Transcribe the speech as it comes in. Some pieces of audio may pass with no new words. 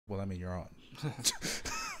Well, I mean, you're on.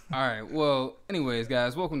 All right. Well, anyways,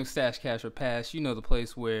 guys, welcome to Stash Cash or Pass. You know, the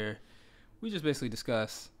place where we just basically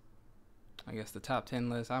discuss, I guess, the top 10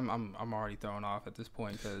 list. I'm already thrown off at this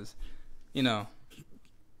point because, you know,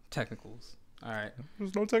 technicals. All right.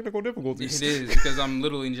 There's no technical difficulties. It is because I'm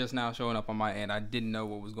literally just now showing up on my end. I didn't know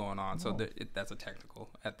what was going on, so that's a technical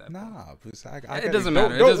at that point. Nah, It doesn't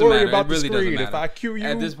matter. Don't it doesn't worry matter. about It really the screen. doesn't If matter. I cue you,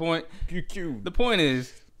 At this point, you cue. the point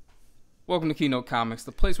is, welcome to Keynote Comics,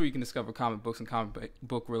 the place where you can discover comic books and comic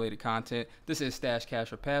book related content. This is Stash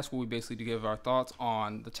Cash or Pass, where we basically do give our thoughts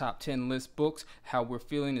on the top 10 list books, how we're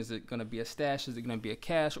feeling. Is it going to be a stash? Is it going to be a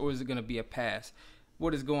cash? Or is it going to be a pass?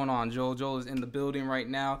 What is going on, Joel? Joel is in the building right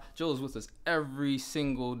now. Joel is with us every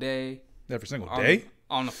single day. Every single day?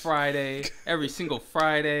 On a Friday. Every single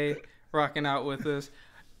Friday, rocking out with us.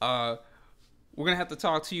 We're going to have to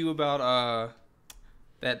talk to you about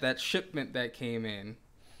that shipment that came in.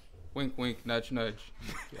 Wink, wink, nudge, nudge.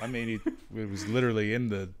 I mean, it was literally in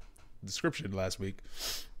the description last week.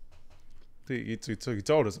 He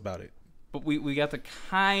told us about it. But we got to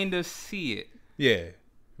kind of see it. Yeah.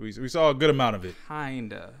 We saw a good amount of it.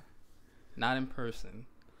 Kinda. Not in person,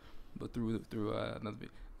 but through another video.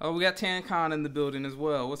 Oh, we got TanCon in the building as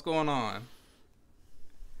well. What's going on?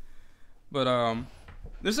 But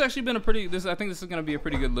this has actually been I think this is gonna be a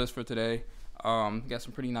pretty good list for today. Got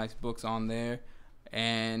some pretty nice books on there,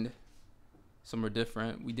 and some are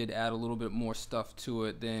different. We did add a little bit more stuff to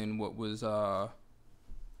it than what was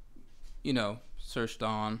searched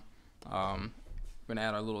on. We're gonna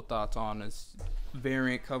add our little thoughts on this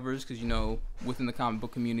variant covers because within the comic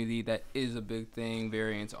book community that is a big thing.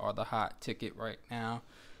 Variants are the hot ticket right now,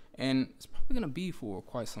 and it's probably gonna be for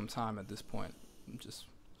quite some time at this point. I'm just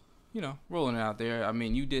rolling it out there. I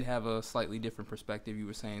mean, you did have a slightly different perspective. You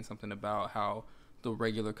were saying something about how the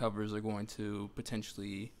regular covers are going to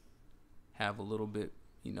potentially have a little bit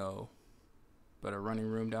better running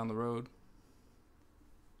room down the road.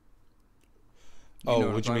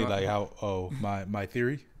 What you mean, like how? My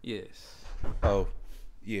theory? Yes. Oh,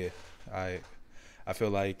 yeah. I feel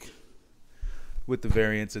like with the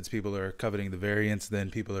variants, since people are coveting the variants, then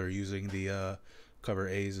people are using the cover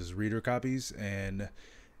A's as reader copies, and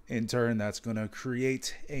in turn, that's gonna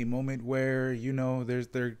create a moment where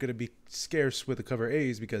they're gonna be scarce with the cover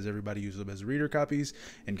A's because everybody uses them as reader copies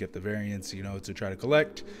and get the variants, to try to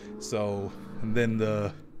collect. So then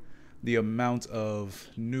the amount of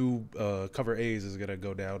new cover A's is gonna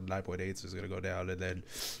go down, 9.8s is gonna go down, and then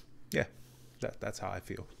that's how I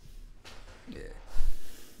feel. Yeah,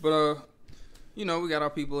 but we got our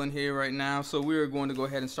people in here right now, so we're going to go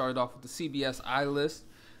ahead and start it off with the CBS iList.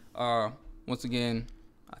 Once again,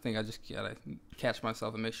 I think I just gotta catch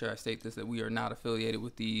myself and make sure I state this, that we are not affiliated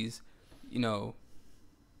with these,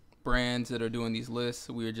 brands that are doing these lists.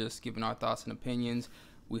 We are just giving our thoughts and opinions.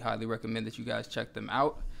 We highly recommend that you guys check them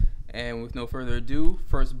out. And with no further ado,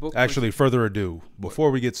 first book. Actually, further ado,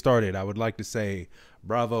 before we get started, I would like to say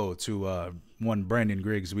bravo to one Brandon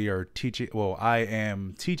Griggs. I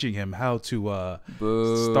am teaching him how to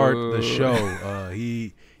start the show.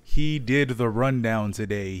 He did the rundown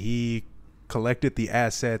today. He collected the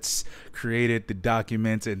assets, created the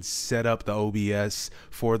documents, and set up the OBS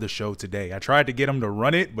for the show today. I tried to get him to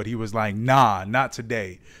run it, but he was like, nah, not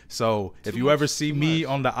today. So if you ever see me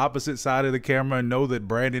on the opposite side of the camera, know that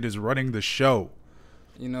Brandon is running the show.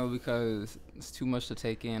 Because it's too much to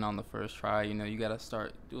take in on the first try. You got to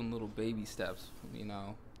start doing little baby steps.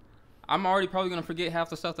 I'm already probably going to forget half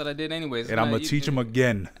the stuff that I did anyways. And I'm going to teach him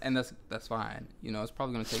again. And that's fine. It's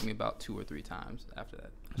probably going to take me about 2 or 3 times after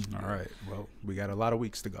that. All right. Well, we got a lot of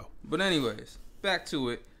weeks to go. But anyways, back to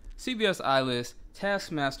it. CBS iList,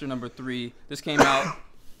 Taskmaster number 3. This came out,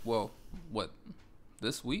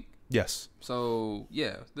 this week? Yes. So,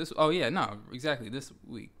 yeah. This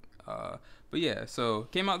week. But yeah, so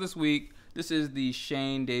came out this week. This is the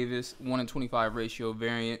Shane Davis 1-in-25 ratio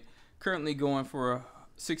variant. Currently going for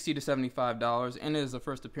 $60 to $75, and it is the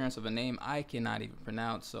first appearance of a name I cannot even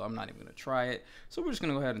pronounce, so I'm not even going to try it. So we're just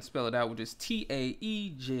going to go ahead and spell it out, which is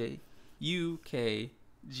TAEJUKGI.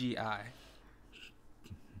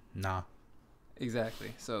 Nah.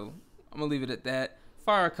 Exactly. So I'm going to leave it at that.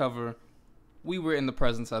 Fire cover. We were in the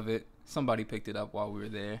presence of it. Somebody picked it up while we were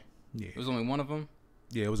there. Yeah. It was only one of them?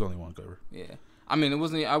 Yeah, it was only one cover. Yeah. I mean, I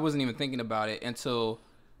wasn't even thinking about it until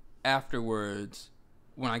afterwards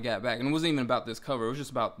when I got back. And it wasn't even about this cover. It was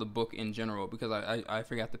just about the book in general, because I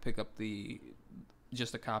forgot to pick up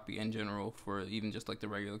just a copy in general for even just like the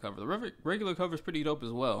regular cover. The regular cover is pretty dope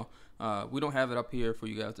as well. We don't have it up here for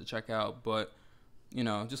you guys to check out, but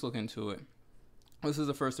just look into it. This is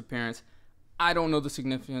the first appearance. I don't know the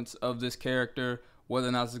significance of this character Whether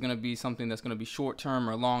or not it's going to be something that's going to be short term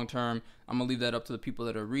or long term, I'm going to leave that up to the people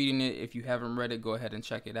that are reading it. If you haven't read it, go ahead and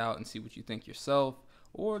check it out and see what you think yourself,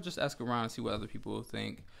 or just ask around and see what other people will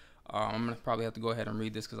think. I'm going to probably have to go ahead and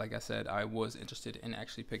read this because, like I said, I was interested in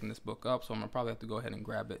actually picking this book up, so I'm going to probably have to go ahead and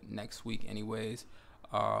grab it next week anyways.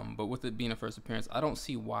 But with it being a first appearance, I don't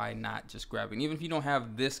see why not just grab it. And even if you don't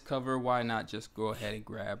have this cover, why not just go ahead and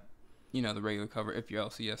grab, the regular cover if your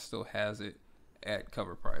LCS still has it at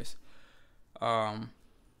cover price.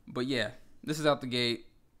 But yeah, this is out the gate.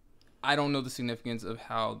 I don't know the significance of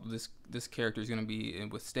how this character is going to be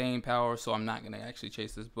with staying power, so I'm not going to actually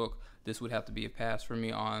chase this book. This would have to be a pass for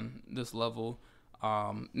me on this level.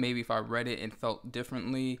 Maybe if I read it and felt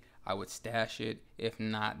differently, I would stash it. If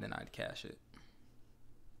not, then I'd cash it.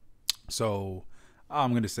 So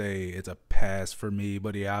I'm going to say it's a pass for me.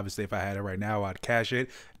 But yeah, obviously, if I had it right now, I'd cash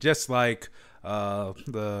it. Just like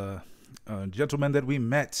the gentleman that we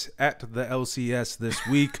met at the LCS this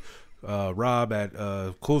week. Rob at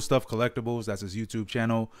Cool Stuff Collectibles, that's his YouTube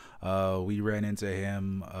channel. We ran into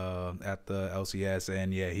him at the LCS,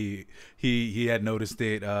 and yeah, he had noticed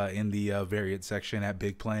it in the variant section at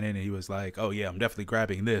Big Planet, and he was like, "Oh yeah, I'm definitely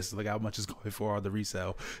grabbing this. Look how much it's going for on the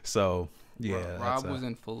resale." So yeah, Rob was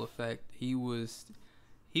in full effect. He was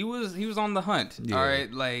on the hunt. Yeah. All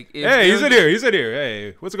right, like hey, he's in here.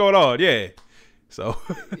 Hey, what's going on? Yeah. So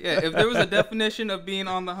yeah, if there was a definition of being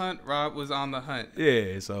on the hunt, Rob was on the hunt.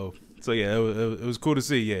 Yeah, so yeah, it was cool to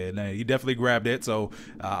see. Yeah, and he definitely grabbed it. So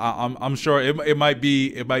I'm sure it might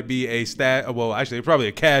be a stat. Well, actually, probably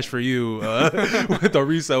a cash for you with the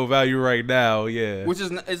resale value right now. Yeah, which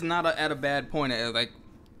is not at a bad point. Like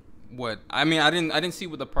what I mean, I didn't see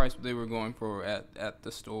what the price they were going for at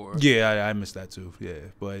the store. Yeah, I missed that too. Yeah,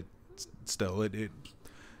 but still,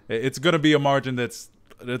 it's gonna be a margin that's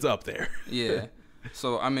up there. Yeah.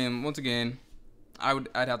 So I mean, once again, I'd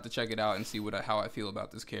have to check it out and see how I feel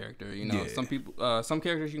about this character. Yeah. Some people, some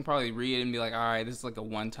characters you can probably read it and be like, all right, this is like a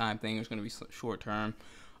one-time thing. It's gonna be short term.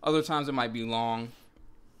 Other times it might be long.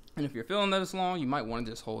 And if you're feeling that it's long, you might want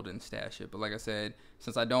to just hold it and stash it. But like I said,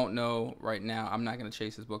 since I don't know right now, I'm not gonna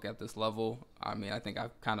chase this book at this level. I mean, I think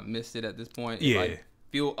I've kind of missed it at this point. Yeah. If I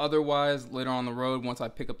feel otherwise later on the road, once I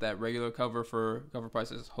pick up that regular cover for cover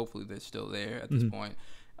prices, hopefully they're still there at this point.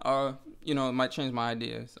 It might change my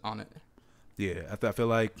ideas on it. Yeah, I feel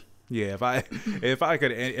like if I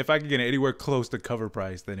could get it anywhere close to cover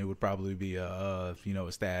price, then it would probably be a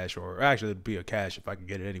stash, or actually it'd be a cash if I could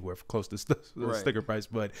get it anywhere close to sticker price.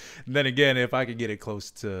 But then again, if I could get it close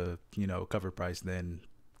to cover price, then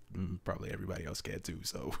probably everybody else can too.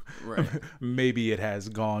 So maybe it has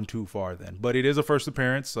gone too far then. But it is a first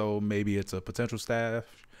appearance, so maybe it's a potential stash.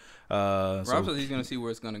 Rob says he's gonna see where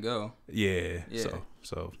it's gonna go. Yeah.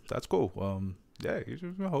 So that's cool. Yeah, you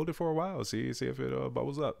should hold it for a while. See if it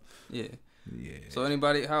bubbles up. Yeah. So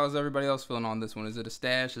how is everybody else feeling on this one? Is it a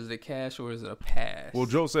stash? Is it cash? Or is it a pass? Well,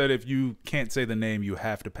 Joe said if you can't say the name, you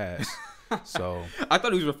have to pass. So I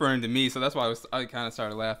thought he was referring to me, so that's why I kind of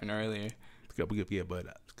started laughing earlier. Yeah, but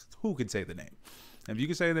who can say the name? If you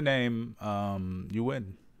can say the name, you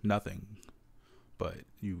win nothing, but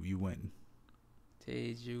you win.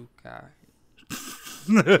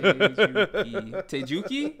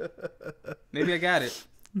 Tejuki? Maybe I got it.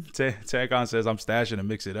 Tagcon says I'm stashing to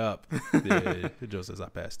mix it up. Yeah, Joe says I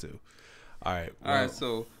passed too. All right.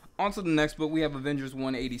 So on to the next book. We have Avengers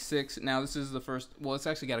 186. Now this is the first. Well, it's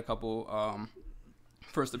actually got a couple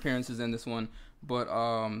first appearances in this one, but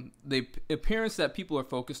the appearance that people are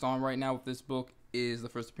focused on right now with this book is the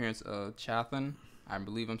first appearance of Chthon. I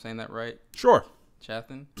believe I'm saying that right. Sure.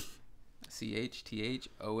 Chthon.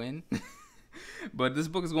 CHTHON. But this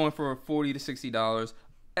book is going for $40 to $60.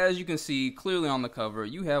 As you can see clearly on the cover,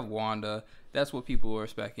 you have Wanda. That's what people are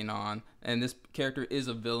specking on. And this character is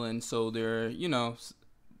a villain, so they're,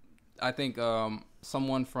 I think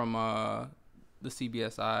someone from the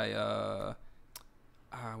CBSI,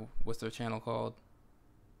 what's their channel called?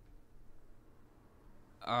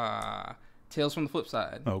 Tales from the Flip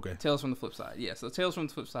Side. Okay. Tales from the Flip Side. Yeah, so Tales from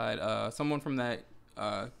the Flip Side, someone from that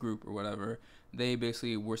group or whatever, they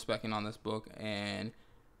basically were specking on this book, and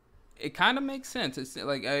it kind of makes sense. It's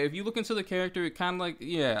like if you look into the character, it kind of like,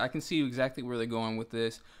 I can see exactly where they're going with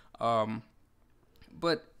this.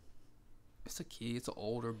 But it's it's an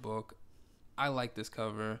older book. I like this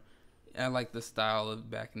cover. I like the style of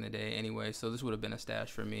back in the day anyway, so this would have been a stash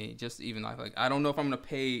for me. Just even like I don't know if I'm gonna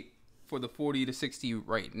pay for the 40 to 60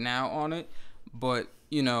 right now on it, but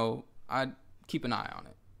I'd keep an eye on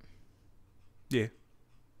it. Yeah.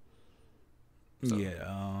 So.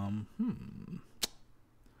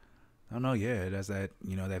 I don't know. Yeah, it has that,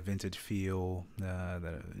 that vintage feel.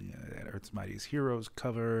 That Earth's Mightiest Heroes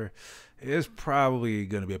cover is probably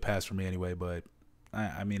gonna be a pass for me anyway. But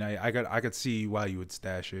I mean, I could see why you would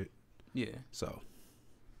stash it. Yeah. So,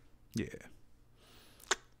 yeah.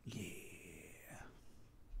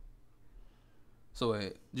 So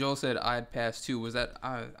wait, Joel said I'd pass too. Was that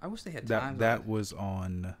I wish they had time. That was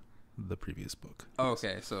on the previous book. Oh,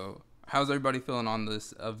 okay, so how's everybody feeling on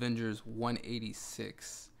this Avengers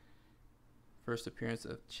 186? First appearance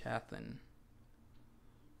of Chathan.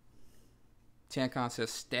 Tancon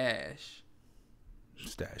says stash.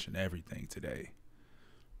 Stashing everything today.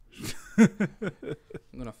 I'm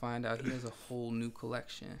gonna find out he has a whole new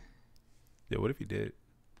collection. Yeah, what if he did?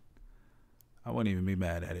 I wouldn't even be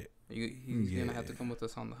mad at it. He's gonna have to come with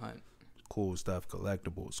us on the hunt. Cool stuff,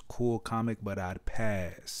 collectibles, cool comic, but I'd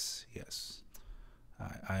pass. Yes.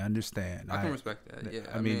 I understand. I can respect that. Yeah.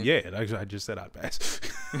 I mean, yeah. I just said I'd pass.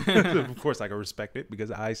 Of course, I can respect it because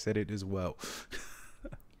I said it as well.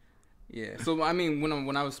 Yeah. So I mean,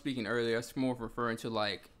 when I was speaking earlier, I was more referring to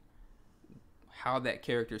like how that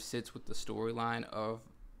character sits with the storyline of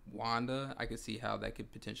Wanda. I could see how that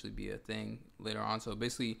could potentially be a thing later on. So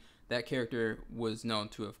basically, that character was known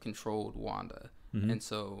to have controlled Wanda, and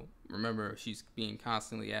so remember, she's being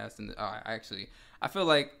constantly asked. And I feel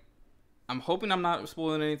like. I'm hoping I'm not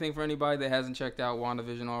spoiling anything for anybody that hasn't checked out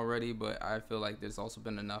WandaVision already, but I feel like there's also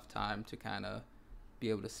been enough time to kind of be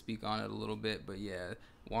able to speak on it a little bit. But yeah,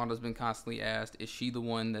 Wanda's been constantly asked, is she the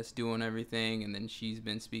one that's doing everything? And then she's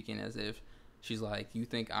been speaking as if she's like, you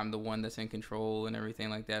think I'm the one that's in control and everything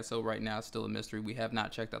like that. So right now it's still a mystery. We have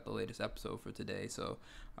not checked out the latest episode for today, so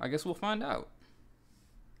I guess we'll find out.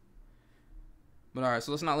 But all right,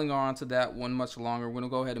 so let's not linger on to that one much longer. We're going to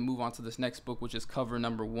go ahead and move on to this next book, which is cover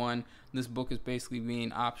number 1. This book is basically being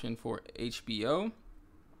optioned for HBO.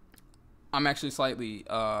 I'm actually slightly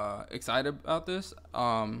excited about this,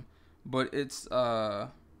 but it's I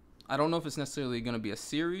don't know if it's necessarily going to be a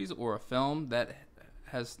series or a film.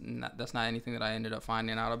 That's not anything that I ended up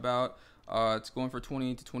finding out about. It's going for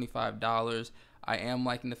 $20 to $25. I am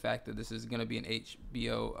liking the fact that this is going to be an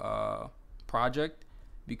HBO project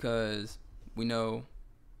because we know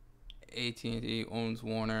AT&T owns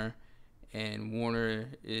Warner, and Warner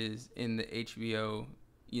is in the HBO,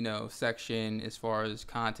 section as far as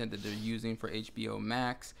content that they're using for HBO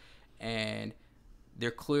Max, and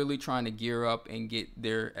they're clearly trying to gear up and get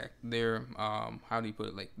their how do you put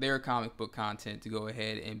it, like their comic book content to go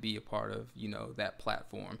ahead and be a part of, that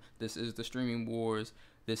platform. This is the streaming wars.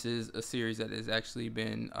 This is a series that has actually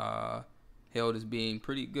been hailed as being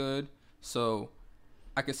pretty good. So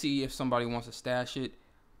I could see if somebody wants to stash it.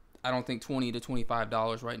 I don't think $20 to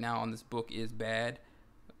 $25 right now on this book is bad.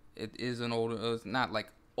 It is it's not like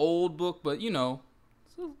old book, but so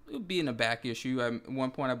it'll be in a back issue. At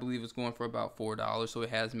one point, I believe it's going for about $4, so it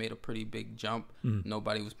has made a pretty big jump.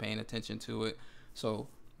 Nobody was paying attention to it, so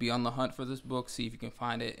be on the hunt for this book. See if you can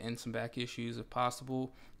find it in some back issues if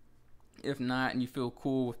possible. If not, and you feel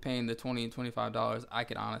cool with paying the $20 and $25, I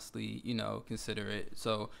could honestly, consider it.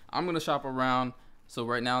 So I'm gonna shop around. So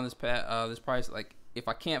right now, this price, like if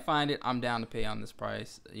I can't find it, I'm down to pay on this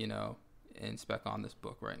price, and spec on this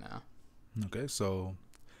book right now. Okay, so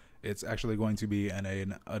it's actually going to be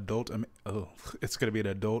an adult. It's going to be an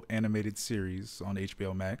adult animated series on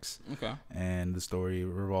HBO Max. Okay, and the story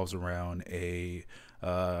revolves around a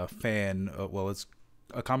fan. It's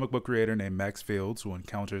a comic book creator named Max Fields who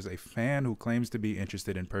encounters a fan who claims to be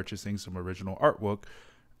interested in purchasing some original artwork.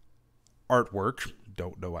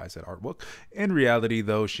 Don't know why I said artwork. In reality,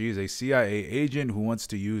 though, she is a CIA agent who wants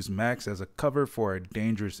to use Max as a cover for a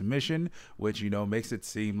dangerous mission, which, makes it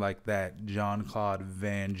seem like that Jean-Claude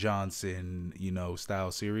Van Johnson,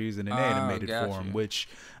 style series in an animated form, which,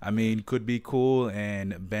 I mean, could be cool.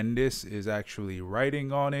 And Bendis is actually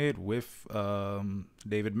writing on it with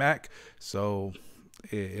David Mack. So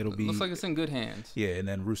it'll be, looks like it's in good hands. Yeah, and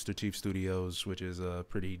then Rooster Teeth Studios, which is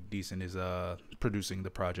pretty decent, is producing the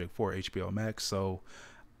project for HBO Max. So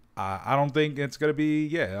I don't think it's gonna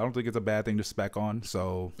be. I don't think it's a bad thing to spec on.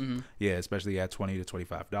 So yeah, especially at $20 to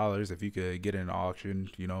 $25, if you could get in an auction,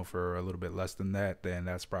 for a little bit less than that, then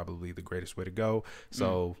that's probably the greatest way to go.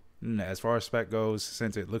 So. As far as spec goes,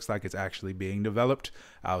 since it looks like it's actually being developed,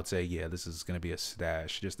 I would say, this is going to be a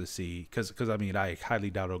stash just to see. Because I mean, I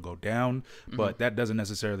highly doubt it'll go down, but that doesn't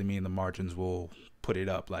necessarily mean the margins will put it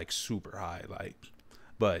up like super high.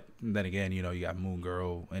 But then again, you got Moon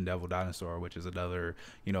Girl and Devil Dinosaur, which is another,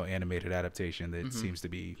 animated adaptation that seems to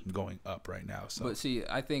be going up right now. So, but see,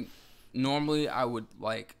 I think normally I would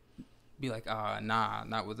be like, nah,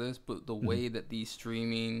 not with this. But the way that these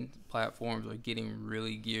streaming platforms are getting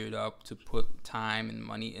really geared up to put time and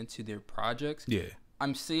money into their projects, Yeah.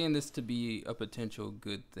 I'm seeing this to be a potential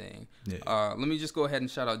good thing. Yeah. Let me just go ahead and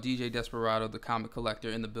shout out DJ Desperado, the comic collector,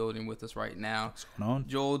 in the building with us right now. What's going on?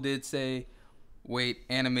 Joel did say, wait,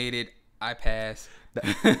 animated, I pass.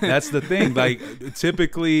 That's the thing. Like,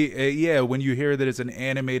 typically, yeah, when you hear that it's an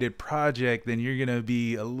animated project, then you're going to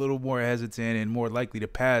be a little more hesitant and more likely to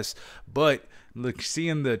pass. But look,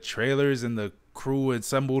 seeing the trailers and the crew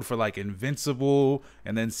assembled for like Invincible,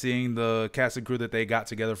 and then seeing the cast and crew that they got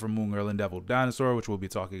together for Moon Girl and Devil Dinosaur, which we'll be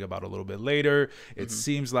talking about a little bit later, it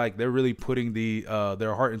seems like they're really putting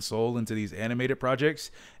their heart and soul into these animated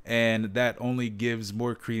projects, and that only gives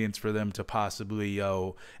more credence for them to possibly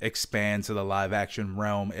expand to the live action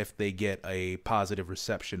realm if they get a positive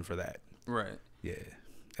reception for that. Right. Yeah.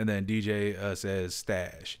 And then DJ says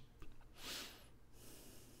stash.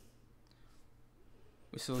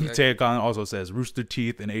 Telecon also says Rooster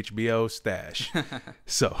Teeth and HBO stash.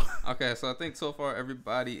 So okay, so I think so far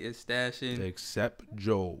everybody is stashing except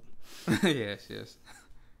Joel. yes.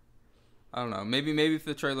 I don't know. Maybe if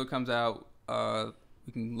the trailer comes out,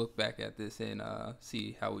 we can look back at this and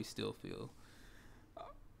see how we still feel.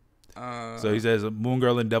 So he says Moon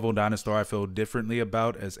Girl and Devil Dinosaur I feel differently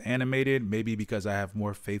about as animated, maybe because I have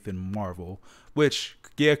more faith in Marvel, which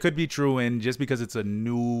could be true, and just because it's a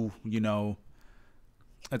new,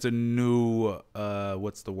 it's a new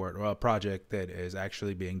project that is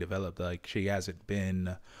actually being developed. Like, she hasn't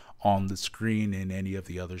been on the screen in any of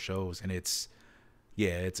the other shows, and it's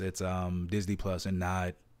Disney Plus and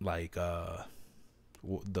not like the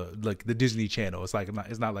Disney Channel. It's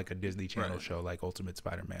not like a Disney Channel show like Ultimate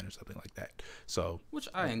Spider-Man or something like that. So, which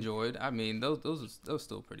I enjoyed. I mean, those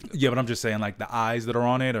still pretty good. Yeah, but I'm just saying, like, the eyes that are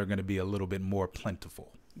on it are going to be a little bit more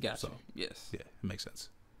plentiful. Gotcha. So, yes. Yeah, it makes sense.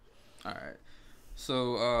 All right.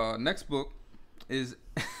 So next book is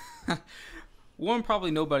one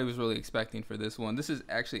probably nobody was really expecting for this one. This is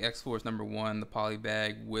actually X-Force #1, the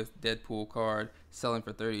polybag with Deadpool card, selling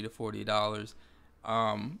for $30 to $40.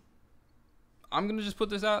 I'm gonna just put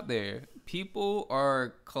this out there. People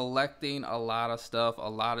are collecting a lot of stuff. A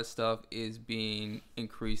lot of stuff is being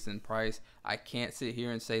increased in price. I can't sit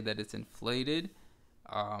here and say that it's inflated.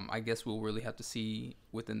 I guess we'll really have to see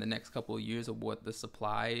within the next couple of years of what the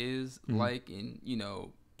supply is like in,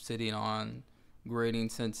 sitting on grading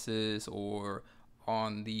census or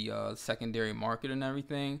on the secondary market and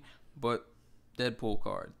everything. But Deadpool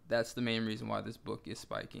card, that's the main reason why this book is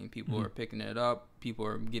spiking. People are picking it up. People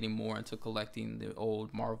are getting more into collecting the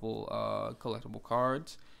old Marvel collectible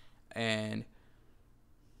cards. And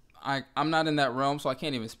I'm not in that realm, so I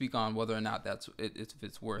can't even speak on whether or not if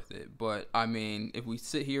it's worth it. But I mean, if we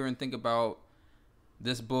sit here and think about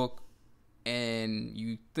this book, and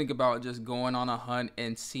you think about just going on a hunt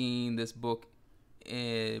and seeing this book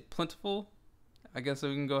plentiful, I guess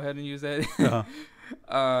we can go ahead and use that.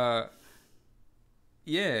 Uh-huh.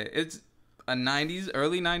 Yeah, it's a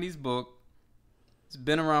early 90s book. It's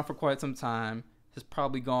been around for quite some time. It's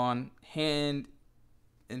probably gone hand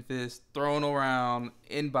and fist thrown around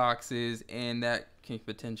in boxes, and that can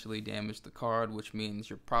potentially damage the card, which means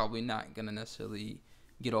you're probably not going to necessarily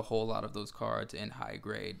get a whole lot of those cards in high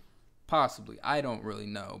grade. Possibly. I don't really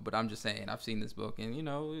know, but I'm just saying, I've seen this book, and, you're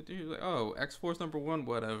like, oh, X-Force #1,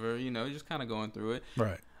 whatever, you're just kind of going through it.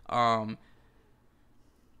 Right.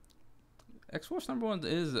 X-Force #1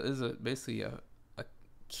 is basically a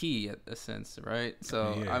key at a sense, right?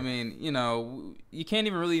 So yeah. I mean, you can't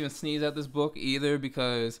even sneeze at this book either,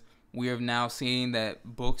 because we have now seen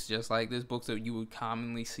that books just like this, books that you would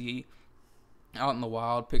commonly see out in the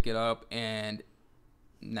wild, pick it up, and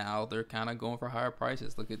now they're kind of going for higher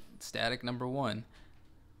prices. Look at Static #1.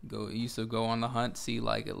 Used to go on the hunt, see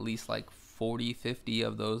like at least like 40-50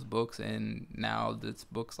 of those books, and now this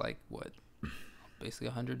book's like what, basically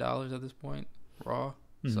 $100 at this point raw.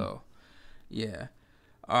 So yeah.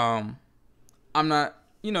 I'm not,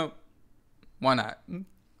 why not?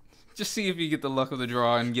 Just see if you get the luck of the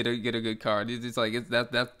draw and get a good card. It's like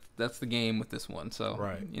that's the game with this one. So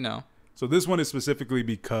right. So this one is specifically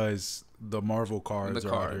because the Marvel cards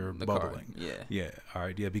are out here bubbling. Card. Yeah. Yeah. All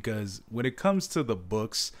right. Yeah. Because when it comes to the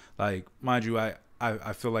books, like, mind you,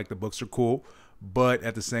 I feel like the books are cool, but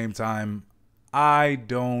at the same time, I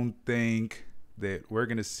don't think that we're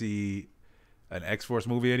gonna see an X-Force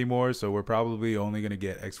movie anymore, so we're probably only going to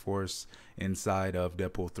get X-Force inside of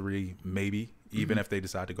Deadpool 3, maybe, even if they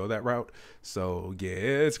decide to go that route. So, yeah,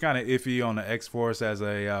 it's kind of iffy on the X-Force as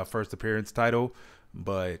a first appearance title,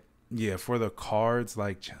 but, yeah, for the cards,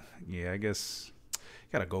 like, yeah, I guess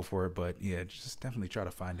gotta go for it. But yeah, just definitely try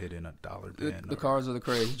to find it in a dollar bin. The cards are the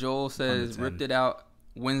craze. Joel says 110. ripped it out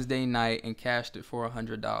Wednesday night and cashed it for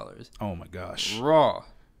 $100. Oh my gosh. Raw.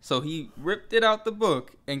 So he ripped it out the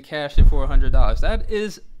book and cashed it for $100. That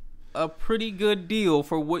is a pretty good deal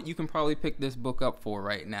for what you can probably pick this book up for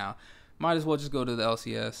right now. Might as well just go to the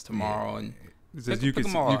LCS tomorrow and It says pick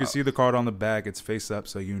them all you can up. see the card on the back. It's face up,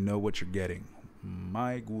 so you know what you're getting.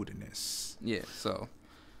 My goodness. Yeah, so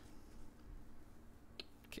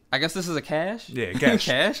I guess this is a cash? Yeah,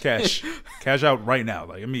 cash. Cash? Cash out right now,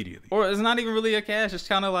 like immediately. Or it's not even really a cash. It's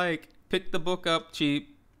kind of like pick the book up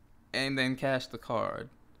cheap and then cash the card.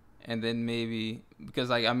 And then maybe,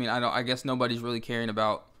 because I guess nobody's really caring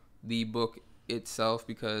about the book itself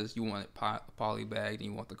because you want it poly bagged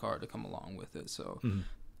and you want the card to come along with it. So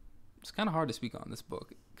it's kind of hard to speak on this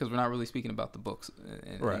book because we're not really speaking about the books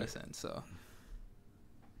in a sense. So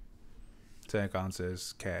Tankon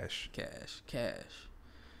says cash.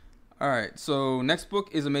 All right, so next book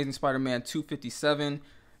is Amazing Spider-Man 257.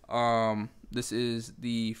 This is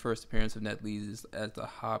the first appearance of Ned Leeds as the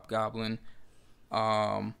Hobgoblin.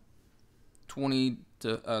 $25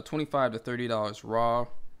 to $30 raw,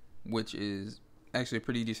 which is actually a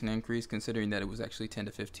pretty decent increase considering that it was actually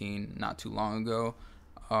 $10 to $15 not too long ago.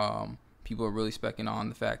 People are really specking on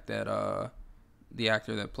the fact that the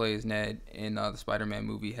actor that plays Ned in the Spider-Man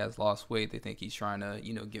movie has lost weight. They think he's trying to,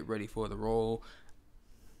 get ready for the role.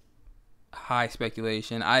 High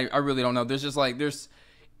speculation. I really don't know. There's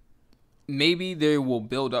maybe they will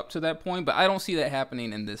build up to that point, but I don't see that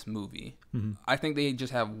happening in this movie. I think they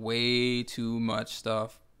just have way too much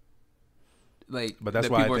stuff but that's that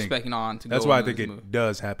why people are specking on to that's go why I think it movie.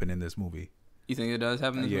 Does happen in this movie. You think it does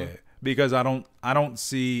happen in this movie? Because I don't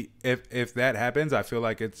see if that happens, I feel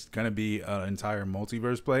like it's gonna be an entire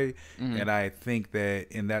multiverse play, and I think that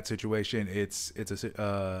in that situation it's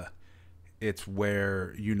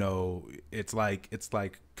where it's like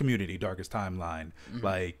Community, Darkest Timeline,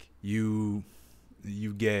 like you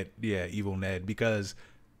get Evil Ned, because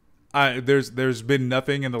there's been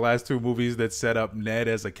nothing in the last two movies that set up Ned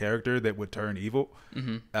as a character that would turn evil,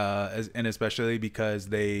 and especially because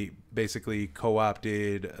they basically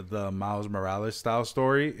co-opted the Miles Morales style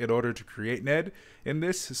story in order to create Ned in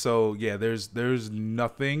this. So yeah, there's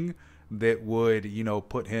nothing that would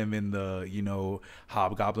put him in the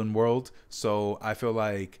Hobgoblin world. So I feel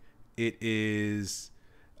like it is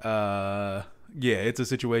it's a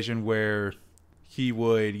situation where he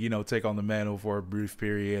would take on the mantle for a brief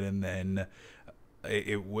period, and then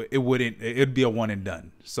it'd be a one and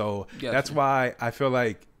done. So that's why I feel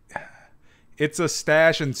like it's a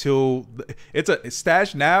stash until it's a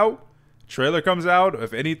stash now. Trailer comes out,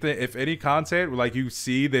 if any content like you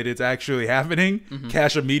see that it's actually happening,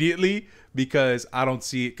 cash immediately, because I don't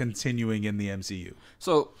see it continuing in the MCU.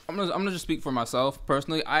 So I'm gonna just speak for myself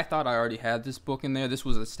personally. I thought I already had this book in there. This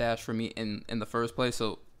was a stash for me in the first place.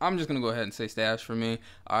 So I'm just gonna go ahead and say stash for me.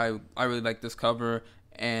 I really like this cover,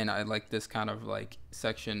 and I like this kind of like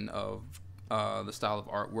section of the style of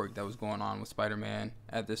artwork that was going on with Spider-Man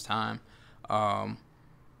at this time.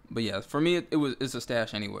 But yeah, for me it's a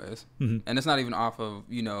stash anyways, and it's not even off of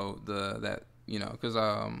because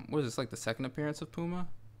what is this, like the second appearance of Puma?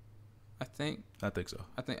 I think so.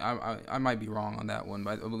 I think I might be wrong on that one,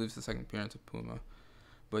 but I believe it's the second appearance of Puma.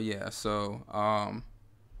 But yeah, so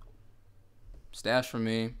stash for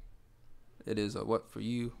me. It is a what for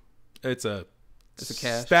you? It's a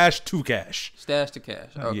cash stash to cash. Stash to cash.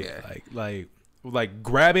 Okay. Yeah, like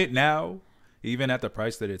grab it now, even at the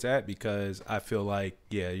price that it's at, because I feel like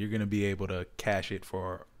you're gonna be able to cash it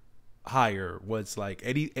for higher. What's like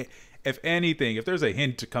if anything, if there's a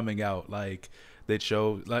hint coming out that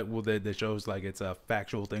shows that shows like it's a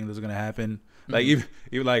factual thing that's gonna happen, like even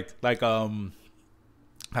like how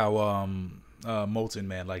Molten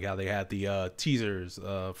Man, like how they had the teasers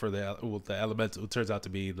for the elemental. It turns out to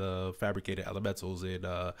be the fabricated elementals in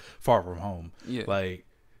Far From Home. Yeah.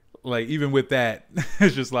 Like even with that,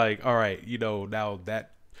 it's just like, all right, now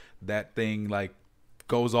that thing like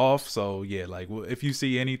goes off. So yeah, like if you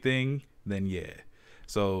see anything, then yeah.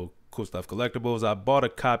 So Cool Stuff Collectibles. I bought a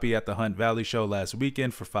copy at the Hunt Valley show last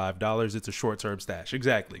weekend for $5. It's a short-term stash.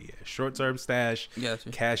 Exactly. Yeah. Short-term stash.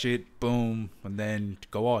 Gotcha. Cash it, boom, and then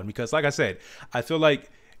go on. Because like I said, I feel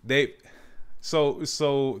like they've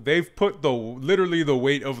put literally the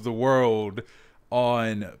weight of the world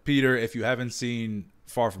on Peter. If you haven't seen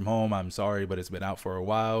Far From Home, I'm sorry, but it's been out for a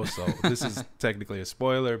while, so this is technically a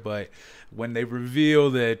spoiler. But when they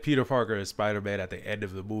reveal that Peter Parker is Spider-Man at the end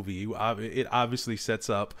of the movie, it obviously sets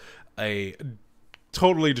up a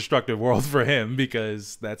totally destructive world for him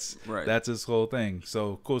because that's Right. that's his whole thing.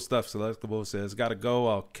 So cool stuff. Selectable says, "Gotta go.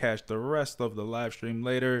 I'll catch the rest of the live stream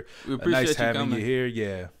later. We appreciate Nice you having coming. you here."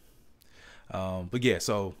 Yeah. But yeah,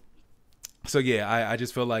 so yeah, I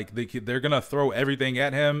just feel like they're gonna throw everything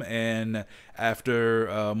at him, and after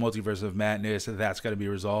Multiverse of Madness, that's gonna be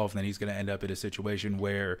resolved, and he's gonna end up in a situation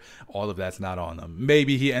where all of that's not on them.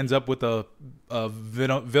 Maybe he ends up with a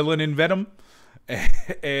villain in Venom,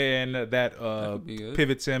 and that could be good.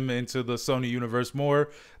 pivots him into the Sony universe more.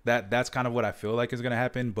 That's kind of what I feel like is gonna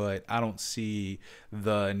happen, but I don't see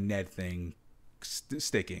the Ned thing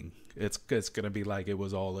sticking. It's gonna be like it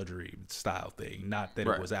was all a dream style thing. Not that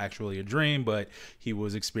Right. it was actually a dream, but he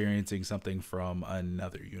was experiencing something from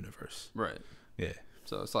another universe. Right. Yeah,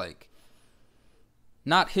 So it's like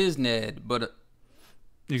not his Ned, but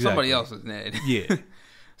exactly. somebody else's Ned. Yeah.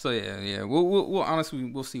 So yeah. We'll honestly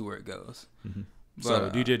we'll see where it goes. But, So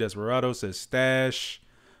DJ Desperado says stash.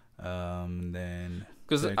 Then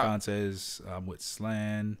 'Cause Khan says I'm with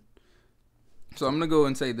Slan. So I'm gonna go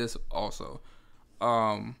and say this also.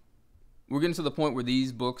 We're getting to the point where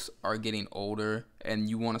these books are getting older, and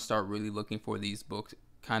you want to start really looking for these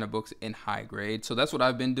kind of books in high grade. So that's what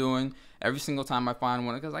I've been doing every single time I find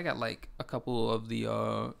one, because I got like a couple of the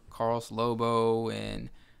Carlos Lobo and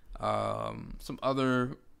some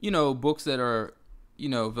other books that are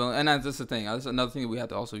villain. And that's the thing. That's another thing that we have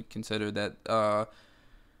to also consider, that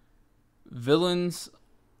villains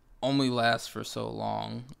only last for so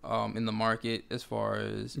long in the market as far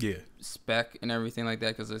as spec and everything like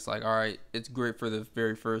that, because it's like, all right, it's great for the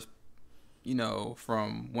very first,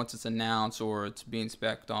 from once it's announced or it's being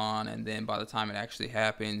spec'd on, and then by the time it actually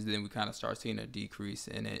happens, then we kind of start seeing a decrease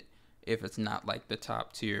in it if it's not like the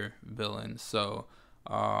top tier villain. So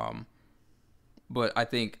but I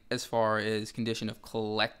think as far as condition of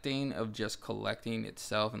just collecting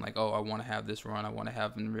itself, and like, oh, I want to have this run, I want to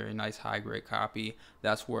have a very nice high grade copy,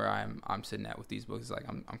 that's where I'm sitting at with these books. Like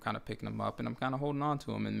I'm kind of picking them up and I'm kind of holding on to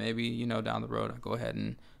them, and maybe down the road I'll go ahead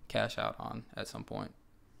and cash out on at some point.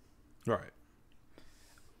 Right.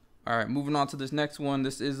 All right, moving on to this next one.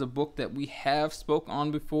 This is a book that we have spoke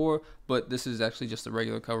on before, but this is actually just a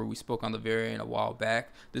regular cover. We spoke on the variant a while back.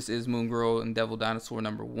 This is Moon Girl and Devil Dinosaur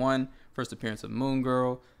 #1, first appearance of Moon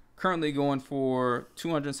Girl. Currently going for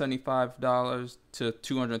 $275 to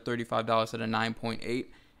 $235 at a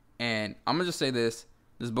 9.8. And I'm gonna just say this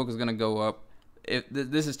book is gonna go up.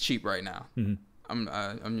 This is cheap right now. Mm-hmm.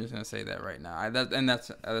 I'm just gonna say that right now.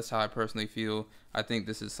 That's how I personally feel. I think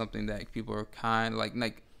this is something that people are kind of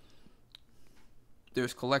like.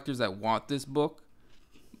 There's collectors that want this book,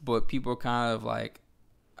 but people are kind of like,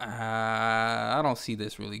 I don't see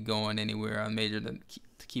this really going anywhere on major to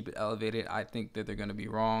keep it elevated. I think that they're going to be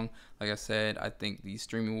wrong. Like I said, I think these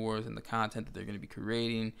streaming wars and the content that they're going to be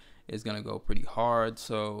creating is going to go pretty hard.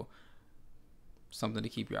 So something to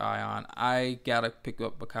keep your eye on. I got to pick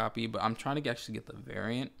up a copy, but I'm trying to actually get the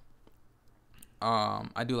variant.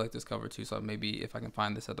 I do like this cover too, so maybe if I can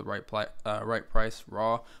find this at the right price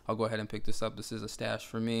raw, I'll go ahead and pick this up. This is a stash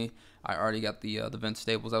for me. I already got the Vince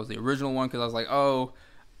Staples. That was the original one, because I was like, I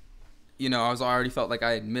already felt like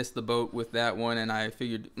I had missed the boat with that one, and I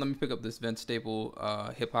figured, let me pick up this Vince Staples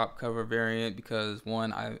hip hop cover variant, because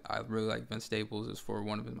one, I really like Vince Staples. It's for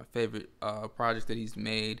one of my favorite projects that he's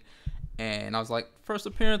made. And I was like, first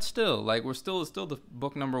appearance still. Like, it's still the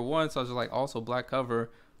book #1, so I was just like, also black cover,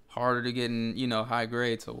 harder to get in, high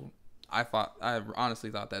grade. So I honestly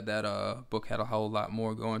thought that book had a whole lot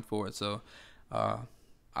more going for it. So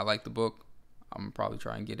I like the book. I'm gonna probably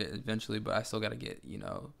try and get it eventually, but I still got to get,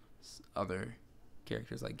 other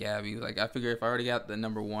characters like Gabby. Like, I figure if I already got the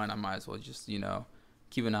 #1, I might as well just,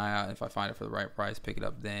 keep an eye out. If I find it for the right price, pick it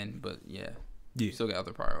up then. But yeah. Still got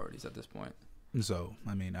other priorities at this point. So,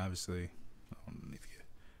 I mean, obviously, if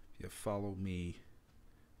you follow me,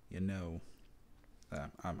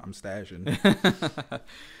 I'm stashing.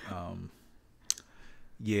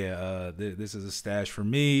 This is a stash for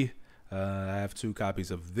me. I have 2 copies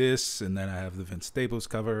of this, and then I have the Vince Staples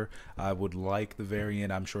cover. I would like the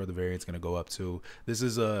variant. I'm sure the variant's going to go up too. This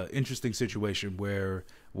is a interesting situation where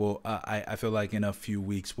I feel like in a few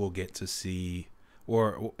weeks we'll get to see,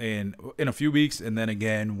 or in a few weeks, and then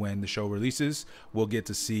again when the show releases, we'll get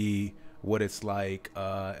to see what it's like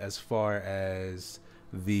as far as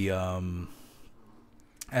the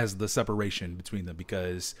separation between them,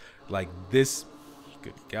 because like this,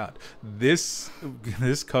 good God, this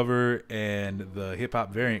cover and the hip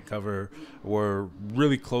hop variant cover were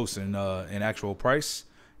really close in actual price,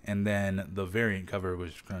 and then the variant cover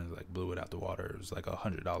was kind of like blew it out the water. It was like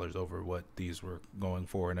 $100 over what these were going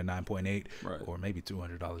for in a 9.8, right, or maybe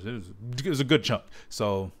 $200. It was a good chunk.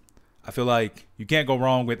 So I feel like you can't go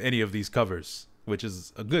wrong with any of these covers, which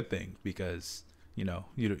is a good thing because you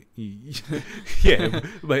yeah.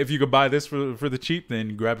 But if you could buy this for the cheap,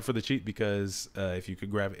 then grab it for the cheap because if you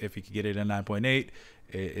could get it at 9.8,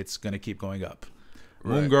 it's gonna keep going up.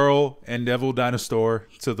 Right. Moon Girl and Devil Dinosaur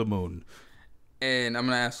to the moon. And I'm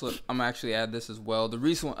gonna actually add this as well.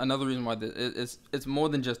 Another reason why it's more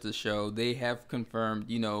than just the show. They have confirmed,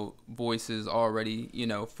 voices already,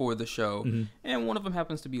 for the show, and one of them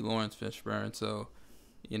happens to be Lawrence Fishburne. So,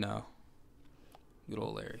 good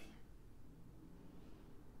old Larry.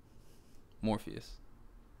 Morpheus.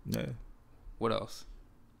 Yeah. What else?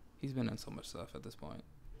 He's been in so much stuff at this point.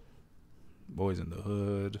 Boys in the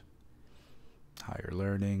Hood. Higher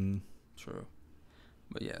Learning. True.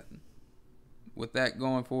 But yeah. With that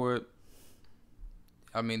going for it,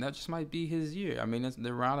 I mean, that just might be his year. I mean,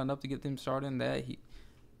 they're rounding up to get him started in that. He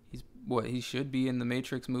should be in the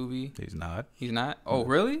Matrix movie. He's not. He's not? Oh,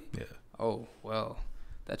 really? Yeah. Oh, well,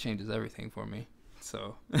 that changes everything for me.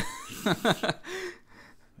 So,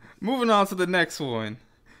 moving on to the next one.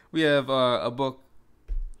 We have a book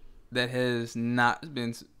that has not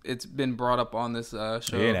been, it's been brought up on this show.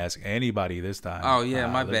 You didn't ask anybody this time. Oh, yeah,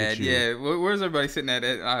 my bad. Yeah, where's everybody sitting at?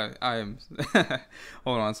 I am.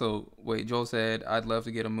 Hold on. So, wait, Joel said, I'd love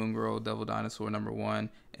to get a Moon Girl, Devil Dinosaur #1,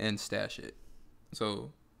 and stash it.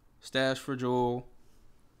 So, stash for Joel.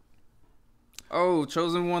 Oh,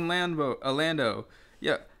 Chosen One Lando.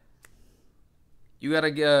 Yeah. You got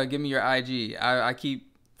to give me your IG. I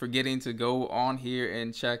keep forgetting to go on here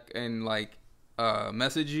and check and,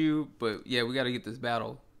 message you, but yeah, we got to get this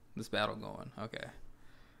battle going. Okay.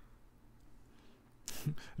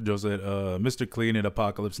 Joe said, Mr. Clean in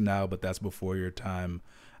Apocalypse Now, but that's before your time.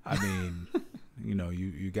 I mean,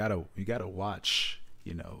 you gotta watch,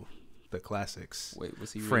 the classics. Wait,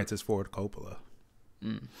 was he Francis Ford Coppola?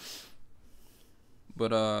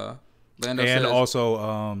 But Lando and says,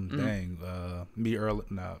 also Me Earl.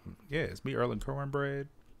 No, yeah, it's Me Earl and Cornbread.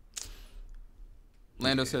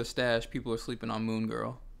 Lando says stash. People are sleeping on Moon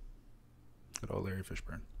Girl. Good old Larry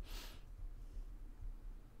Fishburne.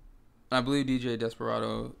 I believe DJ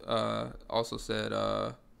Desperado also said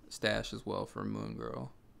stash as well for Moon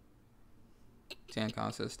Girl.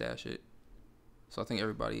 Tancon says stash it. So I think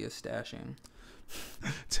everybody is stashing.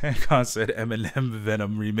 Tancon said Eminem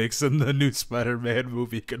Venom remix in the new Spider-Man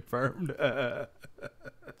movie confirmed.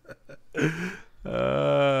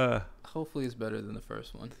 Hopefully it's better than the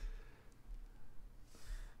first one.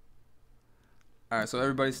 All right, so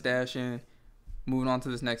everybody's stashing. Moving on to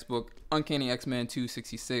this next book, Uncanny X-Men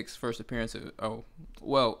 266, first appearance of... Oh,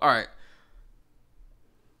 well, all right.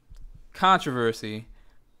 Controversy,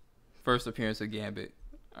 first appearance of Gambit.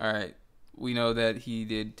 All right, we know that he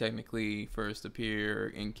did technically first appear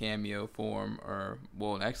in cameo form, or...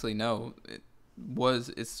 Well, actually, no.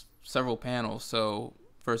 It's several panels, so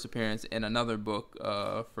first appearance in another book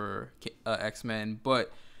for X-Men,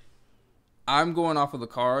 but... I'm going off of the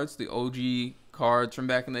cards, the OG cards from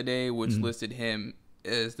back in the day, which listed him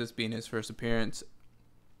as this being his first appearance.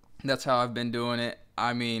 That's how I've been doing it.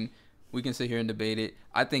 I mean, we can sit here and debate it.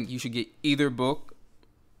 I think you should get either book.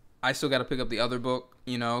 I still got to pick up the other book,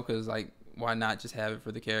 because, why not just have it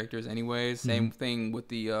for the characters anyways? Same thing with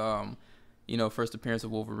the, first appearance of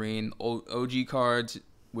Wolverine. OG cards,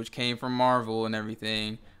 which came from Marvel and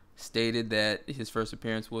everything, stated that his first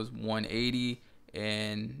appearance was 180.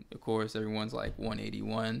 And of course, everyone's like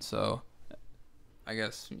 181. So I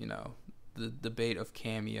guess the debate of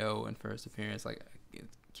cameo and first appearance,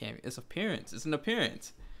 it's appearance. It's an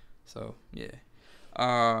appearance. So yeah.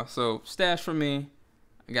 So stash for me.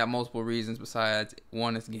 I got multiple reasons besides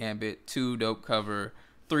 1 is Gambit, 2 dope cover,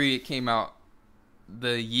 3 it came out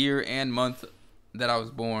the year and month that I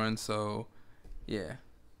was born. So yeah,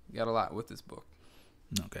 got a lot with this book.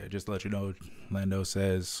 Okay, just to let you know, Lando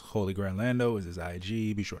says Holy Grand Lando is his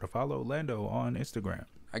IG. Be sure to follow Lando on Instagram.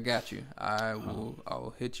 I got you.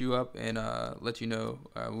 I'll hit you up and let you know.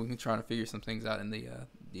 We can try to figure some things out in the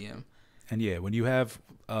DM. And yeah, when you have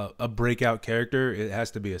a breakout character, it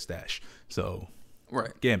has to be a stash. So,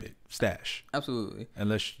 right, Gambit, stash. Absolutely.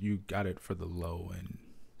 Unless you got it for the low and.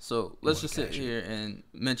 So let's just sit here and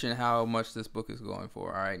mention how much this book is going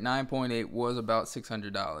for. All right, 9.8 was about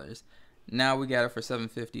 $600. Now we got it for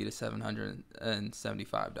 $750 to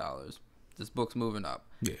 $775. This book's moving up.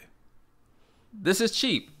 Yeah. This is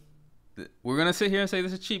cheap. We're going to sit here and say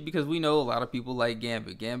this is cheap because we know a lot of people like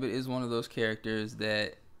Gambit. Gambit is one of those characters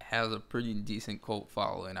that has a pretty decent cult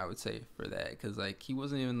following, I would say, for that. Because, he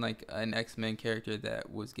wasn't even, an X-Men character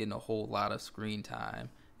that was getting a whole lot of screen time.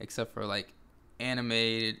 Except for,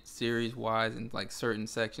 animated series wise and like certain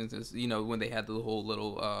sections, is, you know, when they had the whole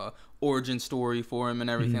little origin story for him and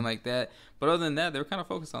everything like that. But other than that, they were kind of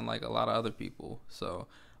focused on like a lot of other people. So,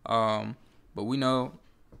 but we know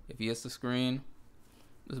if he hits the screen,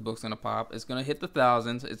 this book's gonna pop. It's gonna hit the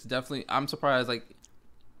thousands. It's definitely. I'm surprised, like,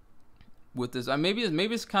 with this. Maybe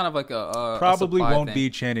it's kind of like a probably won't thing. be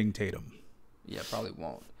Channing Tatum. Yeah, probably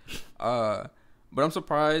won't. But I'm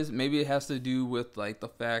surprised. Maybe it has to do with like the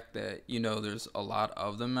fact that, you know, there's a lot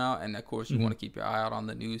of them out, and of course you want to keep your eye out on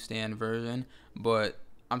the newsstand version. But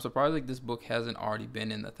I'm surprised like this book hasn't already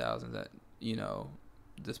been in the thousands at, you know,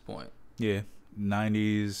 this point. Yeah,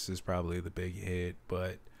 90s is probably the big hit,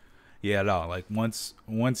 but yeah, no, like once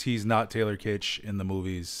he's not Taylor Kitsch in the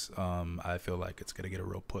movies, I feel like it's gonna get a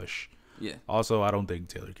real push. Yeah. Also, I don't think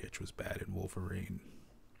Taylor Kitsch was bad in Wolverine.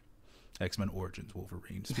 X-Men Origins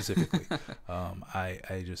Wolverine specifically.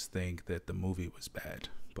 I just think that the movie was bad,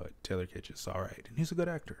 but Taylor Kitsch is all right, and he's a good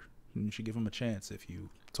actor. And you should give him a chance if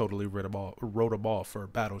you totally wrote a ball for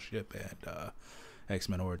Battleship and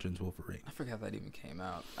X-Men Origins Wolverine. I forgot that even came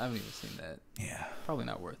out. I haven't even seen that. Yeah. Probably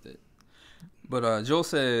not worth it. But Joel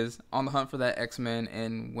says, on the hunt for that X-Men,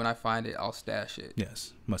 and when I find it, I'll stash it.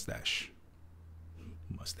 Yes, mustache.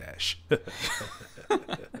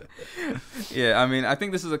 Yeah, I mean, I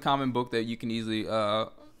think this is a common book that you can easily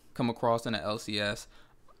come across in an LCS.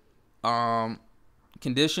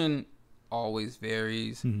 Condition always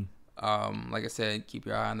varies. Like I said, keep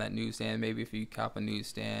your eye on that newsstand. Maybe if you cop a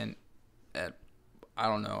newsstand at, I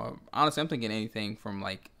don't know. Honestly, I'm thinking anything from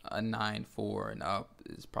like a 9.4 and up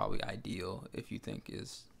is probably ideal if you think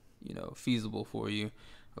is, you know, feasible for you.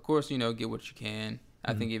 Of course, you know, get what you can.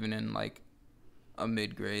 I think even in like a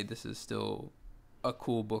mid-grade, this is still a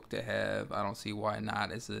cool book to have. I don't see why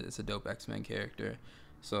not. It's a dope X-Men character.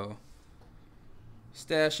 So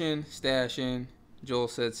stashing. Joel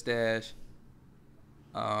said stash.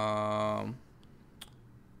 As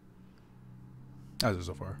of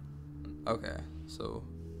so far. Okay, so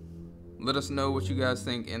let us know what you guys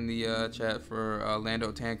think in the chat for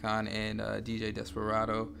Lando Tankon and DJ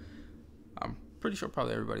Desperado. I'm pretty sure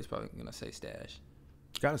probably everybody's probably gonna say stash.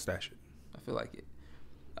 Gotta stash it. I feel like it.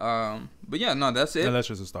 But yeah, no, that's it. No, that's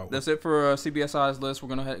just a start. That's it for CBSI's list. We're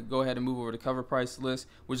gonna go ahead and move over to cover price list,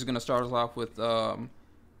 which is gonna start us off with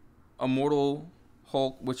Immortal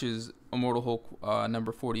Hulk, which is Immortal Hulk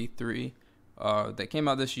number 43, that came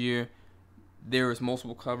out this year. There is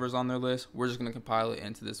multiple covers on their list. We're just gonna compile it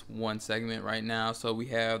into this one segment right now. So we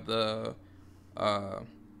have the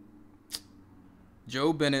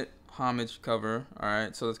Joe Bennett homage cover. All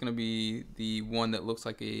right, so that's gonna be the one that looks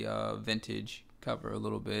like a vintage cover a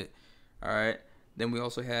little bit. All right, then we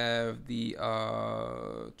also have the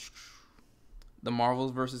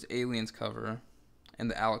Marvels vs. Aliens cover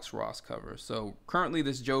and the Alex Ross cover. So currently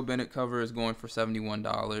this Joe Bennett cover is going for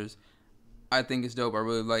 $71. I think it's dope. I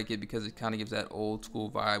really like it because it kind of gives that old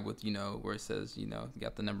school vibe with, you know, where it says, you know, you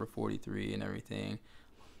got the number 43 and everything,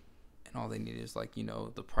 and all they need is like, you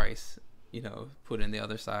know, the price, you know, put in the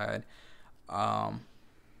other side. And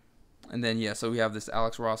then yeah, so we have this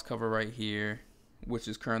Alex Ross cover right here, which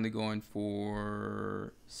is currently going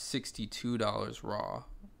for $62 raw.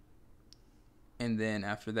 And then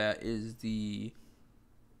after that is the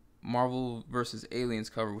Marvel vs. Aliens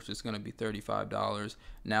cover, which is going to be $35.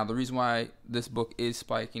 Now, the reason why this book is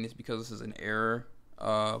spiking is because this is an error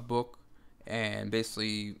book, and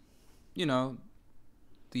basically, you know,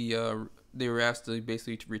 they were asked to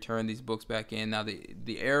basically return these books back in. Now,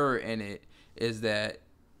 the error in it is that,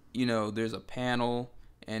 you know, there's a panel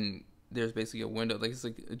and there's basically a window, like it's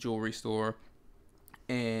like a jewelry store,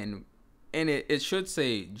 and it should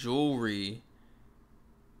say jewelry,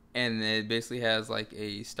 and it basically has like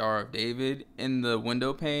a Star of David in the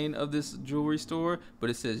window pane of this jewelry store, but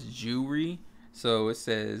it says jewelry. So it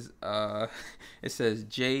says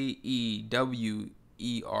JEWERY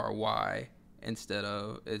instead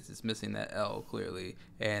of, it's missing that L clearly,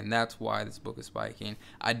 and that's why this book is spiking.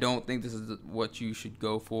 I don't think this is what you should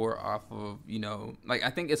go for off of, you know, like I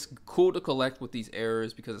think it's cool to collect with these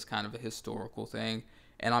errors because it's kind of a historical thing,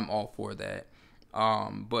 and I'm all for that.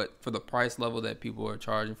 But for the price level that people are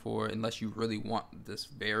charging for, unless you really want this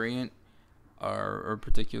variant or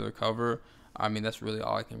particular cover, I mean, that's really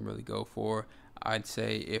all I can really go for. I'd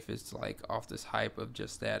say if it's like off this hype of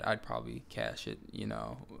just that, I'd probably cash it, you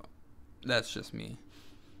know. That's just me.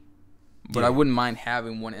 But yeah. I wouldn't mind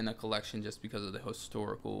having one in a collection just because of the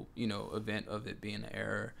historical, you know, event of it being an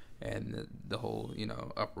error and the whole, you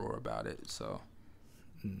know, uproar about it. So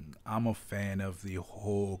I'm a fan of the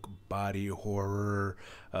Hulk body horror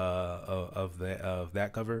of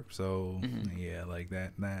that cover. So yeah, like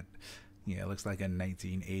that Yeah, it looks like a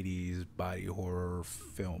 1980s body horror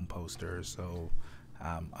film poster. So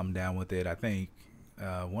I'm down with it. I think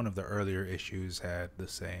one of the earlier issues had the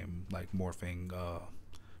same like morphing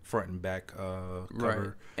front and back cover.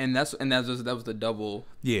 Right, and that was the double.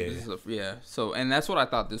 Yeah, yeah. So, and that's what I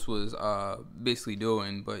thought this was basically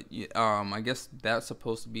doing. But I guess that's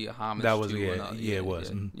supposed to be a homage. that was to it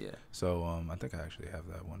was. Yeah. So I think I actually have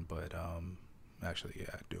that one, but actually yeah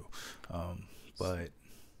I do. But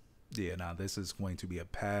yeah, now this is going to be a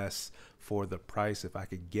pass for the price. If I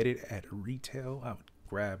could get it at retail, I would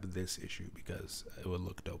grab this issue because it would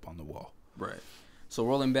look dope on the wall. Right. So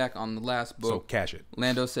rolling back on the last book, So cash it.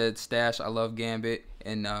 Lando said stash. I love Gambit,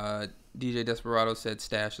 and DJ Desperado said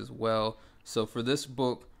stash as well. So for this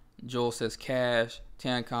book, Joel says cash.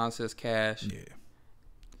 Tancon says cash. Yeah.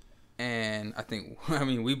 And I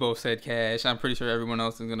mean, we both said cash. I'm pretty sure everyone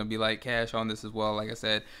else is going to be like cash on this as well. Like I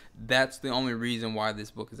said, that's the only reason why this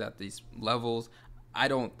book is at these levels. I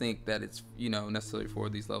don't think that it's, necessarily for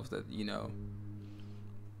these levels that,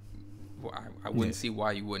 I wouldn't see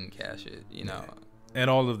why you wouldn't cash it, Yeah. And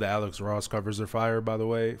all of the Alex Ross covers are fire, by the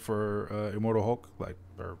way, for Immortal Hulk. Like,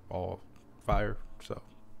 they're all fire. So,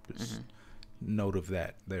 just note of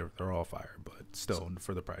that. They're all fire, but still,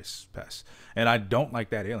 for the price, pass. And I don't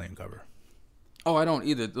like that Alien cover. Oh, I don't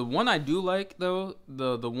either. The one I do like, though,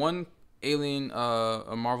 the one Alien,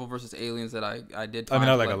 Marvel versus Aliens that I did. I mean,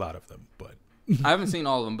 I like a lot of them, but I haven't seen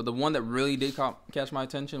all of them. But the one that really did catch my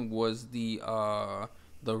attention was the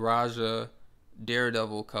Raja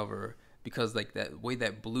Daredevil cover, because like that way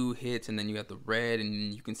that blue hits, and then you have the red,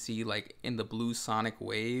 and you can see like in the blue sonic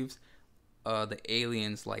waves, the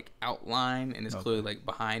aliens like outline, and it's clearly like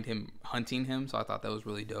behind him hunting him. So I thought that was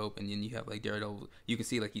really dope. And then you have like Daredevil, you can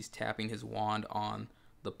see like he's tapping his wand on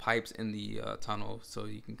the pipes in the tunnel, so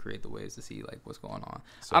you can create the waves to see like what's going on.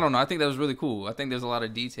 So, I don't know, I think that was really cool. I think there's a lot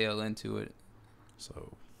of detail into it.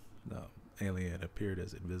 So the alien appeared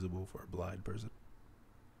as invisible for a blind person.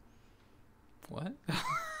 What?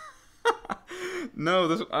 No,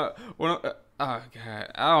 this. Oh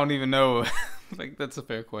God, I don't even know. Like, that's a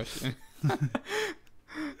fair question.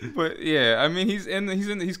 But yeah, I mean,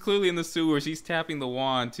 he's clearly in the sewers. He's tapping the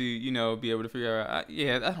wand to be able to figure out.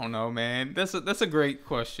 I don't know, man. That's a great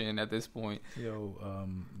question at this point. Yo,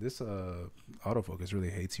 this autofocus really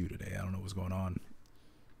hates you today. I don't know what's going on.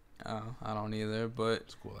 Oh, I don't either, but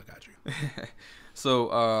it's cool. I got you. So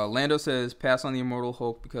Lando says pass on the Immortal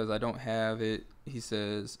Hulk because I don't have it. He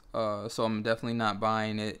says so I'm definitely not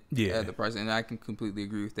buying it at the price, and I can completely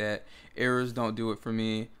agree with that. Errors don't do it for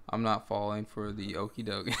me. I'm not falling for the okie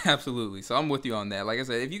doke. Absolutely. So I'm with you on that. Like I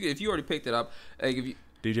said, if you already picked it up, like if you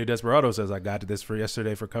DJ Desperado says I got this for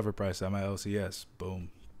yesterday for cover price at my LCS.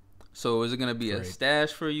 Boom. So is it gonna be a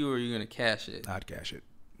stash for you, or are you gonna cash it? I'd cash it.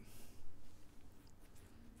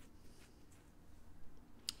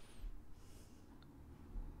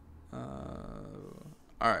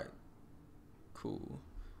 All right, cool.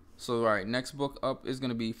 So all right, next book up is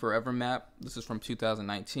gonna be Forever Map. This is from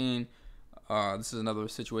 2019. This is another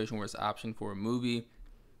situation where it's option for a movie.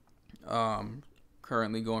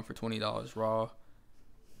 Currently going for $20 raw.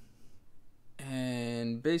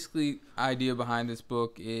 And basically, idea behind this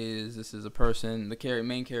book is this is a person. The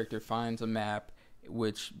main character finds a map,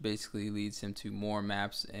 which basically leads him to more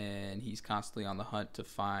maps, and he's constantly on the hunt to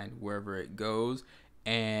find wherever it goes.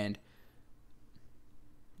 And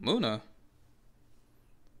Luna.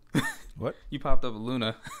 What? You popped up a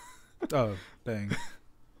Luna. Oh, dang.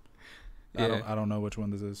 Yeah. I don't know which one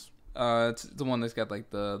this is. It's the one that's got like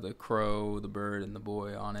the crow, the bird, and the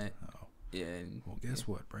boy on it. Oh. Yeah. And well, guess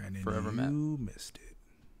what, Brandon? Forever Map. You missed it.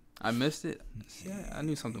 I missed it? Yeah, I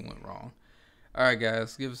knew something went wrong. All right,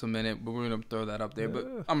 guys, give us a minute, but we're going to throw that up there. But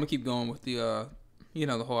I'm going to keep going with the,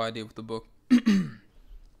 the whole idea with the book.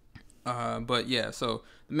 But yeah, so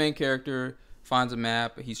the main character finds a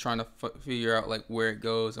map. He's trying to figure out like where it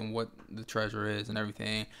goes and what the treasure is and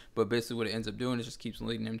everything. But basically what it ends up doing is just keeps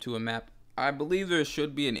leading him to a map. I believe there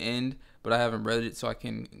should be an end, but I haven't read it, so I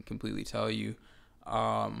can't completely tell you.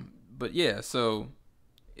 But yeah, so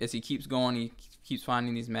as he keeps going, he keeps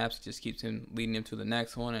finding these maps. It just keeps him leading him to the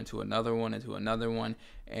next one and to another one and to another one.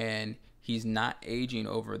 And he's not aging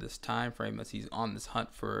over this time frame as he's on this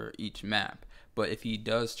hunt for each map. But if he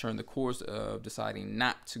does turn the course of deciding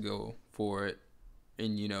not to go for it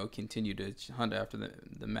and, continue to hunt after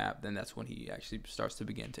the map, then that's when he actually starts to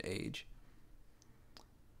begin to age.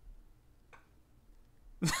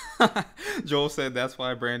 Joel said that's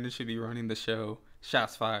why Brandon should be running the show.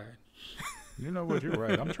 Shots fired. You know what? You're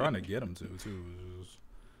right. I'm trying to get him to, too.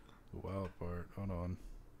 The wild part. Hold on.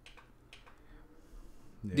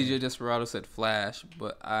 Yeah. DJ Desperado said Flash,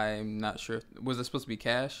 but I'm not sure. Was it supposed to be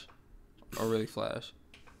Cash? or really Flash?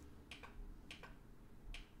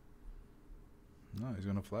 No, he's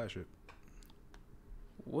gonna flash it.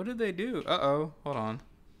 What did they do? Uh-oh. Hold on.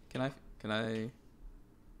 Can I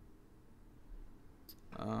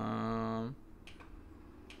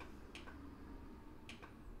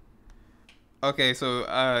Okay, so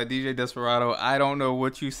DJ Desperado, I don't know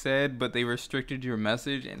what you said, but they restricted your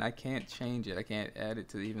message and I can't change it. I can't add it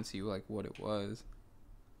to even see like what it was.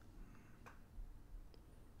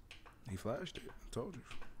 He flashed it. I told you.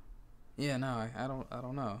 Yeah, no, I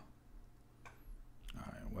don't know. All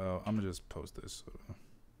right. Well, I'm gonna just post this.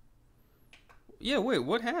 Yeah, wait,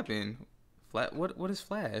 what happened? What is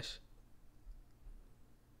Flash?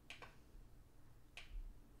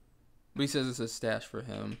 But he says it's a stash for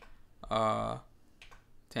him.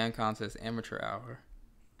 Tancon says amateur hour.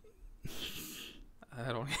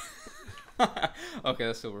 I don't. Okay,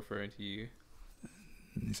 that's still referring to you.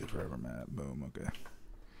 He said forever mad. Boom. Okay.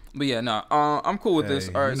 But yeah, no. I'm cool with this.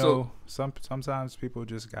 All right, so sometimes people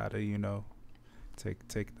just gotta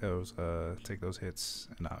take those hits,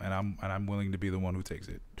 and I'm willing to be the one who takes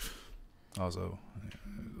it. Also,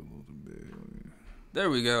 there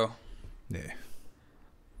we go. Yeah.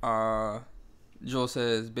 Joel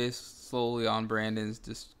says, based solely on Brandon's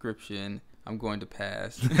description, I'm going to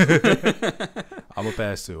pass. I'm a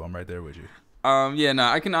pass too. I'm right there with you. Yeah, no,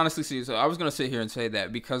 I can honestly see. So I was gonna sit here and say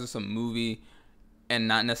that because it's a movie and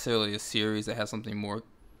not necessarily a series that has something more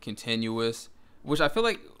continuous, which I feel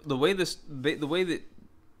like the way that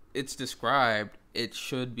it's described, it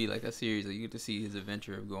should be like a series that you get to see his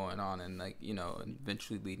adventure of going on and like, you know,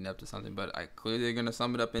 eventually leading up to something. But clearly they're gonna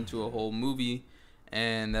sum it up into a whole movie,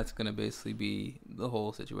 and that's gonna basically be the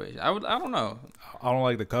whole situation. I don't know. I don't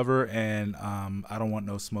like the cover, and I don't want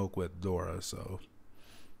no smoke with Dora, so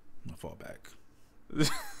I'm gonna fall back.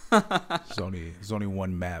 There's only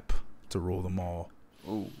one map to rule them all.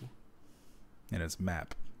 Ooh. And it's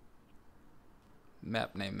map.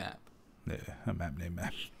 Map named Map. Yeah, a map named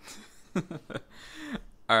Map.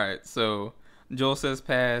 All right, so Joel says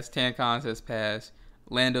pass. Tancon says pass.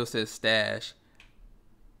 Lando says stash.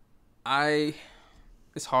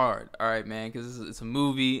 It's hard, all right, man, because it's a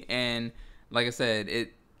movie, and like I said,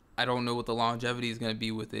 I don't know what the longevity is going to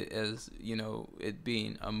be with it, as, you know, it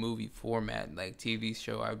being a movie format, like TV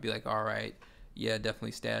show. I would be like, all right, yeah,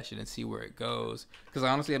 definitely stash it and see where it goes, because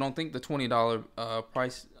honestly, I don't think the $20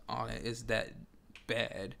 price on it is that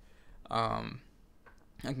bad. I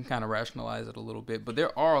can kind of rationalize it a little bit, but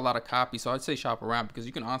there are a lot of copies, so I'd say shop around, because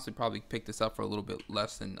you can honestly probably pick this up for a little bit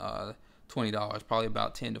less than $20, probably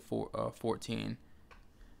about $10 to $14.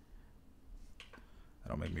 That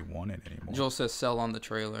don't make me want it anymore. Joel says sell on the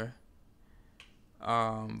trailer.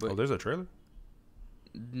 But there's a trailer?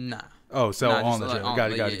 Nah. Oh, sell on the trailer.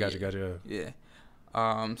 Gotcha. Yeah.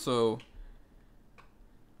 So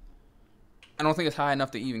I don't think it's high enough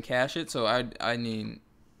to even cash it. So I mean,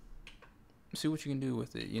 see what you can do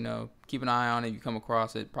with it. You know, keep an eye on it. If you come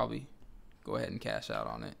across it, probably go ahead and cash out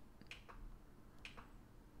on it.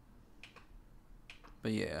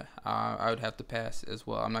 But yeah, I would have to pass as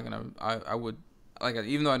well. I'm not gonna. I would. Like,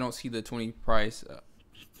 even though I don't see the 20 price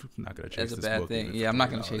not gonna chase as a this bad book thing, yeah, I'm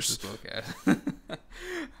not gonna chase this book.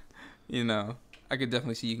 You know, I could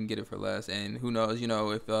definitely see you can get it for less, and who knows? You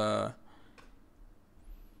know, if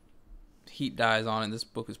heat dies on it, this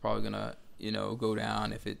book is probably gonna, you know, go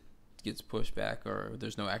down if it gets pushed back, or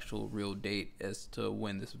there's no actual real date as to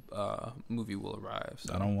when this movie will arrive.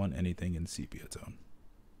 So. I don't want anything in sepia tone.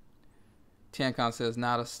 Tancon says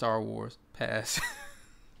not a Star Wars pass.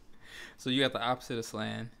 So you got the opposite of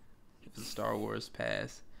Slan. It's a Star Wars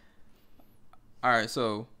pass. All right,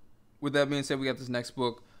 so with that being said, we got this next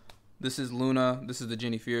book. This is Luna. This is the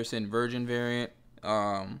Jenny Fearson Virgin variant.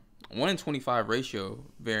 1 in 25 ratio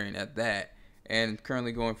variant at that. And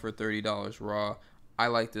currently going for $30 raw. I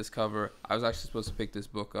like this cover. I was actually supposed to pick this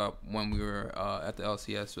book up when we were at the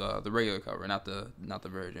LCS, the regular cover, not the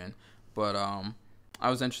Virgin. But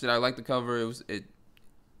I was interested. I liked the cover.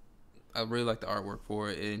 I really like the artwork for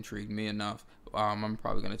it. It intrigued me enough. I'm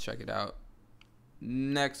probably going to check it out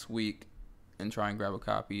next week and try and grab a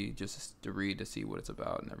copy just to read to see what it's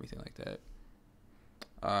about and everything like that.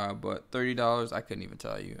 But $30, I couldn't even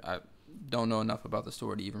tell you. I don't know enough about the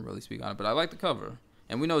story to even really speak on it, but I like the cover.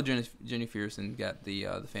 And we know Jenny Fearson got the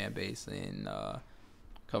fan base, and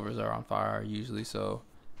covers are on fire usually, so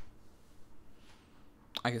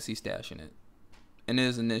I can see stashing it. And it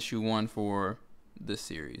is an issue 1 for this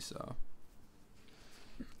series, so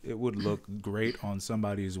it would look great on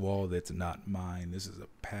somebody's wall that's not mine. This is a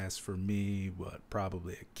pass for me, but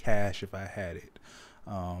probably a cash if I had it.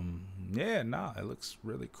 It looks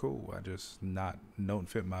really cool. I just don't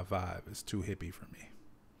fit my vibe. It's too hippie for me.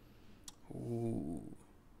 Ooh,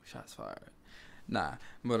 shots fired. Nah,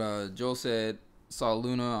 but Joel said saw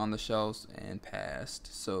Luna on the shelves and passed.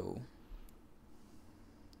 So,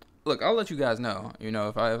 look, I'll let you guys know. You know,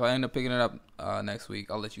 if I end up picking it up next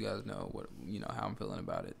week, I'll let you guys know what how I'm feeling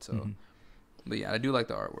about it. So, but yeah, I do like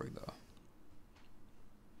the artwork though.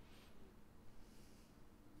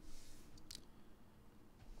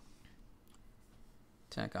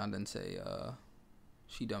 Tankon didn't say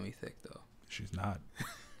she dummy thick though. She's not.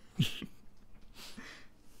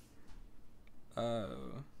 All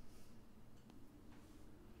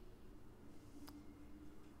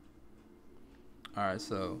right,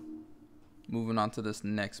 so moving on to this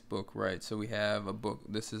next book, right? So we have a book.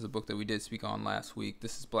 This is a book that we did speak on last week.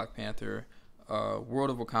 This is Black Panther, World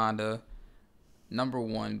of Wakanda,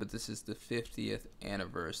 #1, but this is the 50th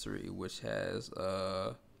anniversary, which has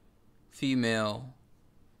a female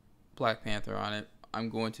Black Panther on it. I'm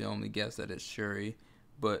going to only guess that it's Shuri,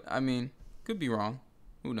 but I mean, could be wrong.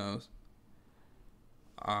 Who knows?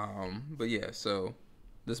 But yeah, so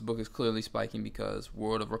this book is clearly spiking because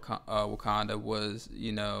World of Wakanda was,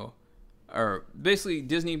 or basically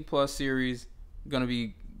Disney Plus series gonna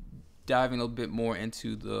be diving a bit more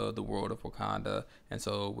into the world of Wakanda, and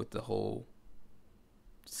so with the whole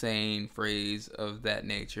saying phrase of that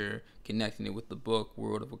nature, connecting it with the book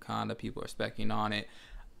World of Wakanda, people are specking on it.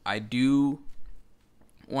 I do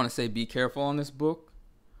want to say be careful on this book.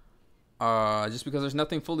 Just because there's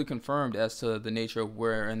nothing fully confirmed as to the nature of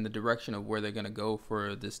where and the direction of where they're going to go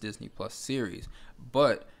for this Disney Plus series.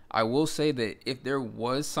 But I will say that if there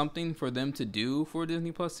was something for them to do for a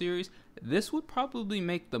Disney Plus series, this would probably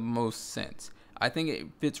make the most sense. I think it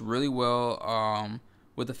fits really well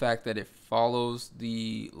with the fact that it follows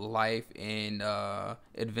the life and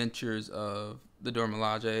adventures of the Dora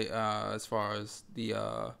Milaje as far as the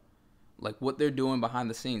like what they're doing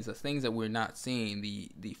behind the scenes, the things that we're not seeing,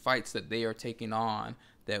 the fights that they are taking on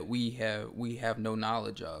that we have no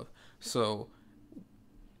knowledge of. So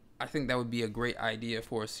I think that would be a great idea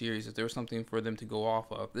for a series. If there was something for them to go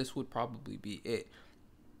off of, this would probably be it.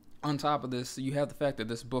 On top of this, you have the fact that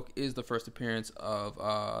this book is the first appearance of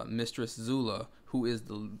Mistress Zula, who is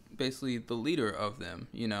basically the leader of them,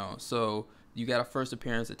 So you got a first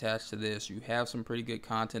appearance attached to this. You have some pretty good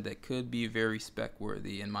content that could be very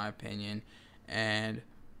spec-worthy, in my opinion. And,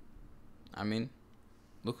 I mean,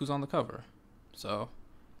 look who's on the cover. So,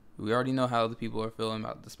 we already know how the people are feeling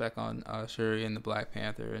about the spec on Shuri and the Black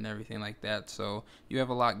Panther and everything like that. So, you have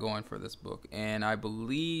a lot going for this book. And I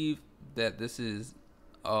believe that this is,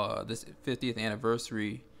 this 50th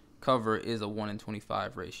anniversary cover is a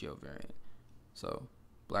 1:25 ratio variant. So,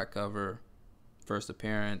 black cover, first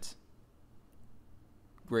appearance,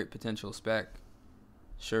 great potential spec,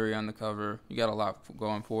 Shuri on the cover. You got a lot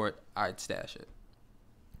going for it. I'd stash it.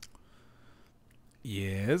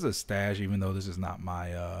 Yeah, it's a stash, even though this is not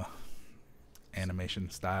my animation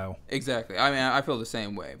style. Exactly. I mean, I feel the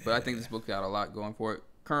same way, but I think this book got a lot going for it.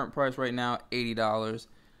 Current price right now, $80.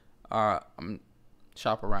 I'm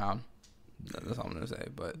shop around. That's all I'm gonna say.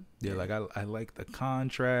 But yeah, like I like the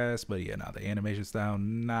contrast, but yeah, the animation style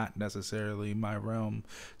not necessarily my realm.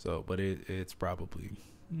 So, but it's probably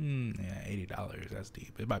 $80. That's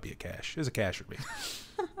deep. It might be a cash. It's a cash for me.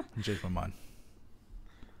 Change my mind.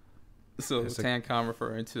 So Tankon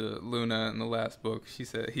referring to Luna in the last book, he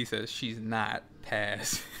says she's not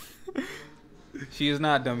passed. She is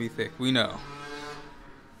not dummy thick. We know.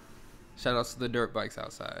 Shout outs to the dirt bikes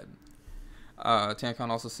outside. Tankon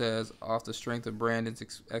also says, off the strength of Brandon's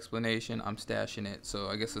explanation, I'm stashing it. So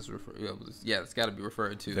I guess it's it's got to be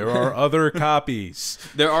referred to. There are other copies.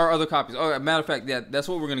 There are other copies. Oh, matter of fact, that's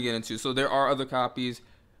what we're going to get into. So there are other copies.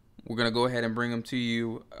 We're going to go ahead and bring them to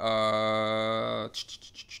you.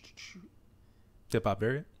 Hip-hop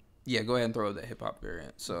variant? Yeah, go ahead and throw that hip-hop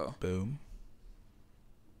variant. So boom.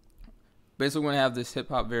 Basically, we're going to have this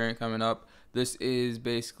hip-hop variant coming up. This is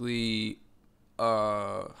basically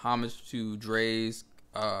homage to Dre's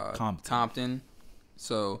Compton.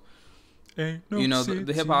 So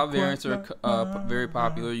the hip hop variants are very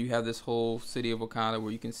popular. You have this whole city of Wakanda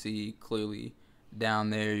where you can see clearly down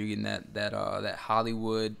there. You're getting that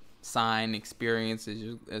Hollywood sign experience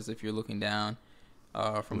as if you're looking down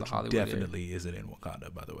from the Hollywood. Definitely area. Isn't in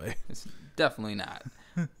Wakanda, by the way. It's definitely not.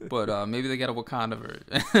 But maybe they got a Wakanda version.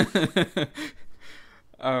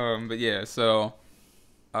 But yeah, so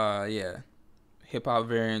hip-hop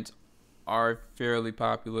variants are fairly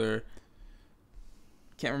popular.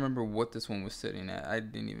 Can't remember what this one was sitting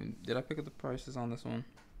at. Did I pick up the prices on this one?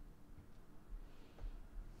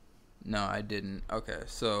 No, I didn't. Okay,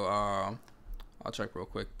 so I'll check real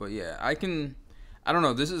quick. But yeah, I don't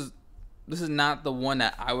know. This is not the one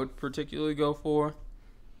that I would particularly go for.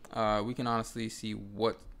 We can honestly see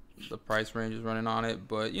what the price range is running on it,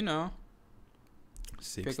 but you know,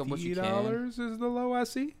 pick up what you can. $60 is the low I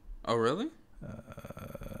see. Oh, really?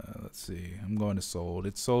 Let's see. I'm going to sold.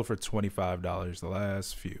 It's sold for $25 the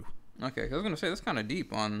last few. Okay, 'cause I was gonna say that's kind of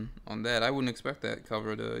deep on that. I wouldn't expect that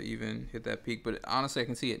cover to even hit that peak, but honestly, I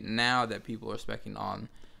can see it now that people are specking on,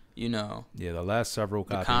 you know. Yeah, the last several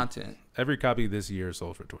the copies. content. Every copy this year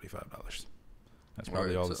sold for $25. That's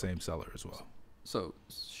probably Right, all the so- same seller as well. So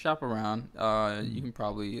shop around. You can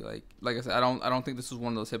probably like I said, I don't think this is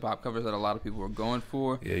one of those hip hop covers that a lot of people are going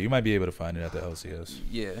for. Yeah, you might be able to find it at the LCS.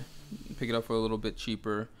 Yeah, pick it up for a little bit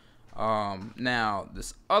cheaper. Now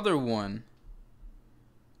this other one,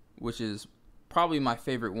 which is probably my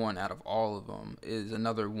favorite one out of all of them, is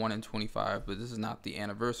another 1 in 25. But this is not the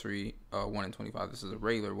anniversary 1 in 25. This is a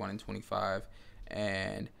regular 1 in 25,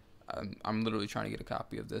 and I'm literally trying to get a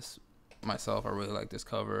copy of this myself. I really like this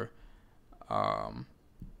cover. I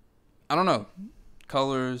don't know,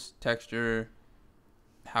 colors, texture,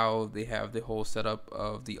 how they have the whole setup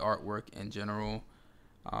of the artwork in general.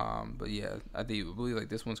 But yeah, I believe like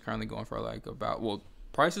this one's currently going for like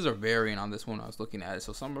prices are varying on this one. I was looking at it,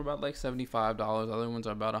 so some are about like $75, other ones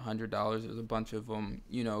are about $100. There's a bunch of them,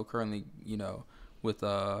 you know, currently, you know, with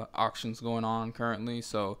auctions going on currently.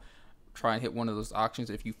 So try and hit one of those auctions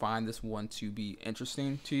if you find this one to be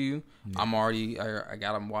interesting to you. Yeah. I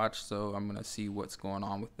got them watched, so I'm gonna see what's going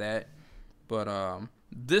on with that. But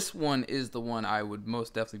this one is the one I would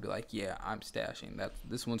most definitely be like, yeah, I'm stashing.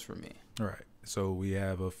 This one's for me. All right. So we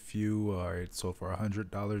have a few. All right. So for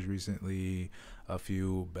 $100 recently, a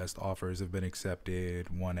few best offers have been accepted.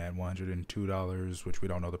 One at $102, which we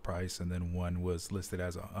don't know the price, and then one was listed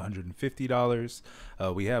as $150.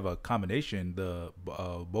 We have a combination.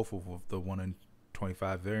 Both of the 1 in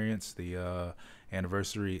 25 variants, the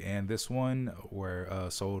anniversary and this one, were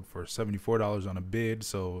sold for $74 on a bid.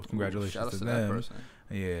 So congratulations to them. That person.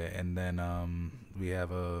 Yeah, and then we have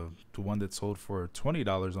the one that sold for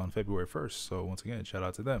 $20 on February 1st. So once again, shout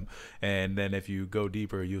out to them. And then if you go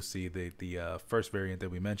deeper, you'll see the first variant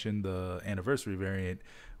that we mentioned, the anniversary variant,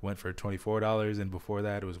 went for $24, and before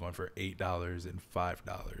that, it was going for $8 and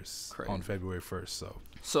 $5 on February 1st.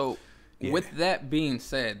 So yeah. With that being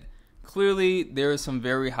said, clearly there is some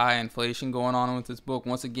very high inflation going on with this book.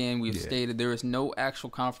 Once again, we've stated there is no actual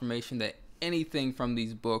confirmation that anything from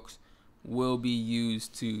these books will be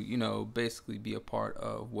used to, you know, basically be a part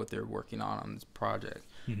of what they're working on this project.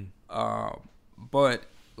 Mm-hmm. But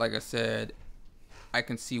like I said, I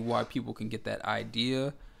can see why people can get that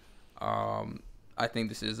idea. I think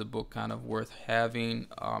this is a book kind of worth having.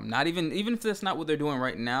 Not even if that's not what they're doing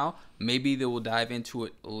right now, maybe they will dive into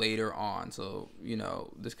it later on. So, you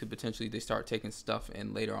know, this could potentially, they start taking stuff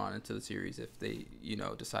in later on into the series if they, you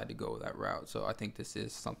know, decide to go that route. So I think this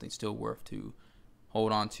is something still worth to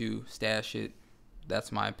hold on to, stash it.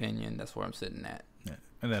 That's my opinion. That's where I'm sitting at. Yeah.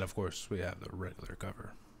 And then, of course, we have the regular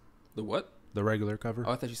cover. The what? The regular cover.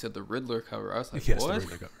 Oh, I thought you said the Riddler cover. I was like, yes, what? The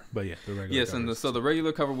regular cover. But yeah, the regular yes, cover. And so the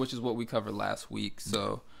regular cover, which is what we covered last week.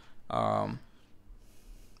 So, not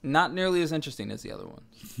nearly as interesting as the other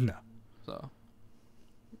ones. No. So,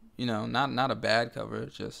 you know, not a bad cover.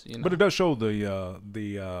 It's just, you know. But it does show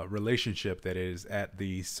the relationship that is at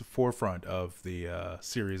the forefront of the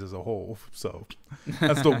series as a whole. So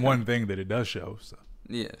that's the one thing that it does show. So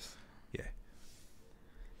yes. Yeah.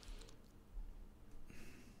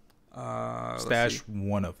 Stash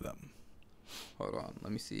one of them. Hold on.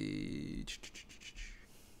 Let me see.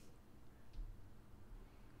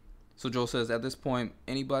 So Joel says, at this point,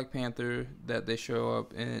 any Black Panther that they show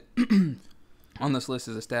up in on this list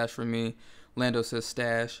is a stash for me. Lando says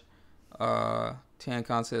stash.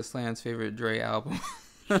 Tancon says Slan's favorite Dre album.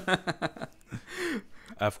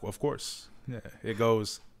 Of course. Yeah. It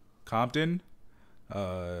goes Compton,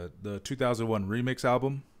 the 2001 remix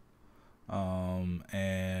album,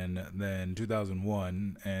 and then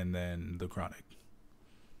 2001, and then The Chronic.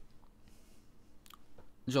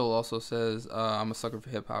 Joel also says, I'm a sucker for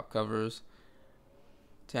hip-hop covers.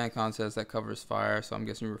 Tancon says that cover is fire, so I'm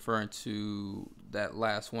guessing you're referring to that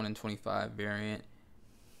last 1 in 25 variant.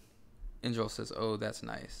 And Joel says, oh, that's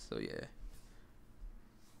nice. So, yeah.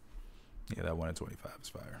 Yeah, that 1 in 25 is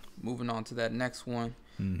fire. Moving on to that next one.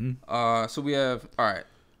 Mm-hmm. So we have, all right.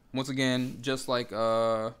 Once again, just like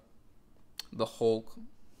the Hulk.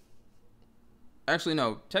 Actually,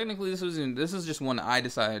 no. Technically, this is just one I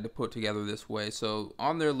decided to put together this way. So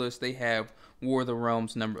on their list, they have War of the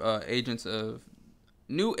Realms New Agents of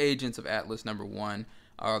Atlas #1.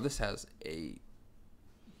 This has a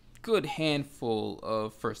good handful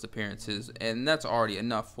of first appearances, and that's already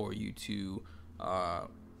enough for you to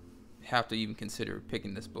have to even consider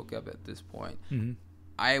picking this book up at this point. Mm-hmm.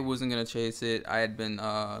 I wasn't gonna chase it. I had been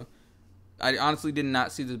I honestly did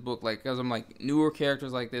not see this book, like, because I'm like, newer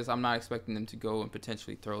characters like this, I'm not expecting them to go and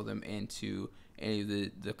potentially throw them into any of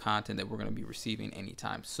the content that we're going to be receiving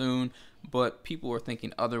anytime soon. But people are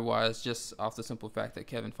thinking otherwise, just off the simple fact that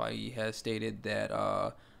Kevin Feige has stated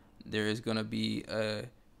that there is going to be a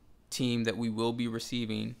team that we will be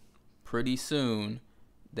receiving pretty soon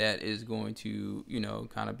that is going to, you know,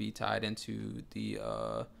 kind of be tied into the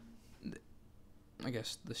I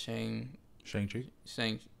guess the Shang-Chi.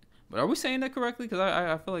 But are we saying that correctly? Because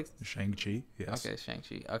I feel like Shang-Chi, yes. Okay,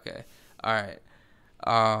 Shang-Chi. Okay, all right.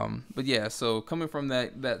 But yeah, so coming from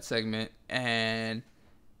that segment, and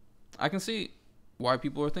I can see why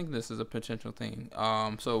people are thinking this is a potential thing.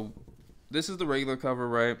 So this is the regular cover,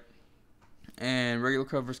 right? And regular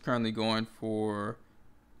cover is currently going for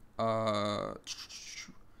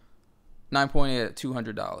 9.8 at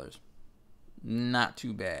 $200. Not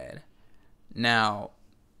too bad. Now,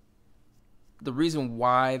 the reason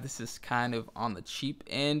why this is kind of on the cheap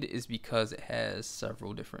end is because it has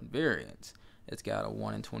several different variants. It's got a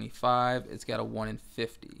 1 in 25. It's got a 1 in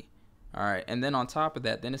 50. All right. And then on top of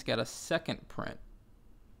that, then it's got a second print,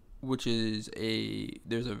 which is the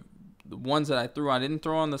ones that I threw on. I didn't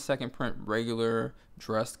throw on the second print regular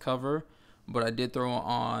dressed cover, but I did throw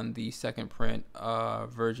on the second print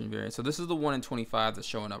virgin variant. So this is the 1 in 25 that's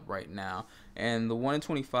showing up right now. And the 1 in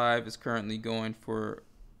 25 is currently going for,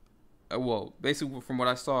 well, basically from what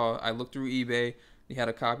I saw, I looked through eBay. They had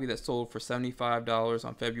a copy that sold for $75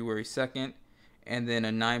 on February 2nd, and then a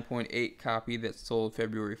 9.8 copy that sold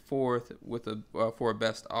February 4th with for a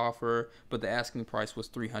best offer, but the asking price was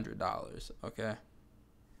 $300. Okay.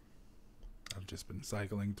 I've just been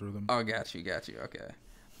cycling through them. Oh, got you. Okay.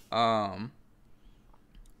 And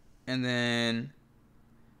then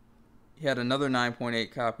he had another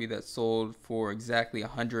 9.8 copy that sold for exactly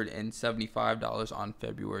 $175 on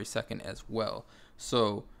February 2nd as well.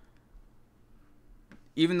 So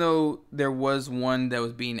even though there was one that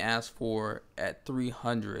was being asked for at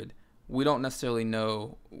 $300, we don't necessarily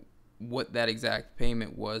know what that exact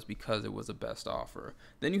payment was because it was a best offer.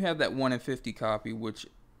 Then you have that 1 in 50 copy, which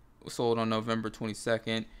sold on November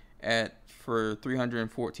 22nd for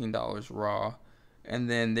 $314 raw. And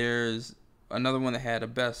then there's another one that had a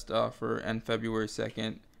best offer on February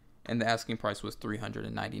 2nd, and the asking price was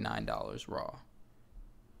 $399 raw.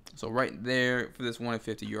 So right there for this 1 in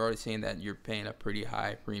 50, you're already seeing that you're paying a pretty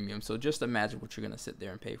high premium. So just imagine what you're going to sit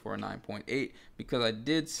there and pay for a 9.8, because I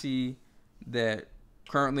did see that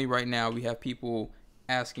currently right now we have people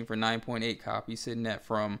asking for 9.8 copies sitting at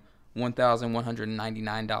from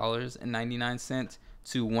 $1,199.99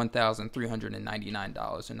 to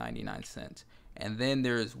 $1,399.99. And then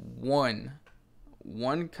there's one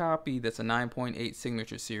copy that's a 9.8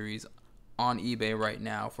 signature series on eBay right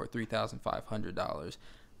now for $3,500.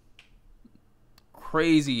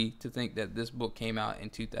 Crazy to think that this book came out in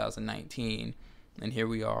 2019, and here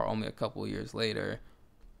we are only a couple of years later,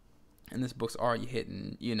 and this book's already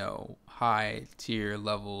hitting, you know, high tier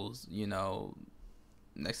levels. You know,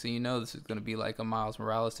 next thing you know, this is going to be like a Miles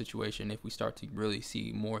Morales situation if we start to really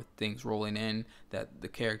see more things rolling in, that the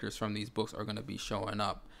characters from these books are going to be showing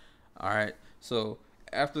up. All right, so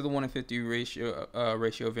after the 1 in 50 ratio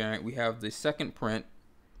variant, we have the second print,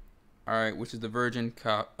 all right, which is the virgin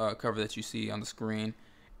cover that you see on the screen,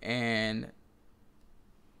 and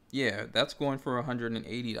yeah, that's going for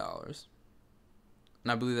 $180,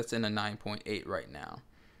 and I believe that's in a 9.8 right now.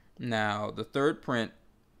 Now, the third print,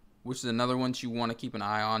 which is another one you want to keep an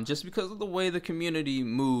eye on, just because of the way the community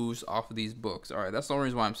moves off of these books. All right, that's the only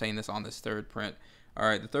reason why I'm saying this on this third print. All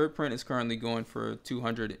right, the third print is currently going for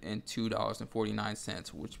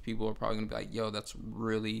 $202.49, which people are probably going to be like, yo, that's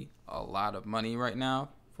really a lot of money right now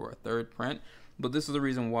for a third print. But this is the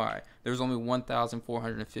reason why. There's only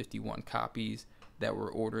 1,451 copies that were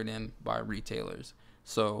ordered in by retailers.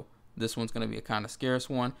 So this one's going to be a kind of scarce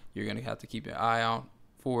one. You're going to have to keep your eye out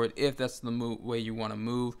for it if that's the way you want to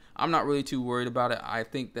move. I'm not really too worried about it. I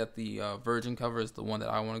think that the virgin cover is the one that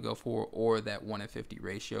I want to go for, or that 1 in 50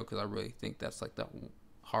 ratio, because I really think that's like the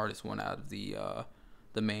hardest one out of the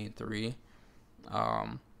main three.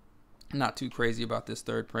 Not too crazy about this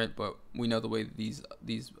third print, but we know the way that these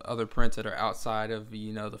other prints that are outside of,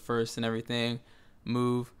 you know, the first and everything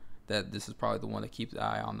move, that this is probably the one to keep the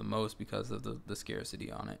eye on the most because of the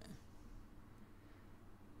scarcity on it.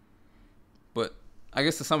 But I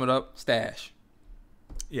guess to sum it up, stash.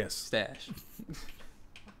 Yes. Stash.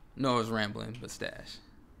 No, I was rambling, but stash.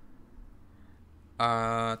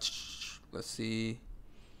 Let's see.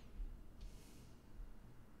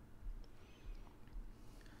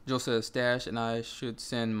 Joe says stash, and I should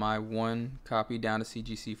send my one copy down to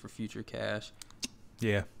CGC for future cash.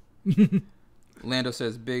 Yeah. Lando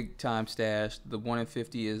says big time stash. The 1 in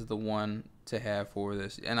 50 is the one to have for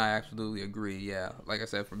this, and I absolutely agree. Yeah, like I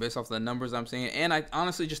said, from based off the numbers I'm seeing, and I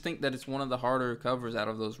honestly just think that it's one of the harder covers out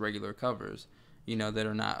of those regular covers, you know, that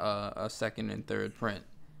are not a second and third print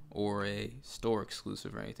or a store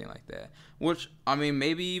exclusive or anything like that. Which, I mean,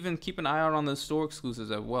 maybe even keep an eye out on the store exclusives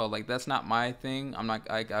as well. Like, that's not my thing.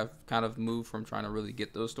 I've kind of moved from trying to really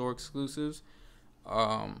get those store exclusives.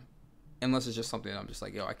 Unless it's just something I'm just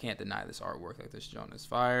like, yo, I can't deny this artwork. Like, this joint is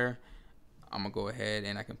fire. I'm going to go ahead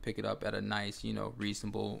and I can pick it up at a nice, you know,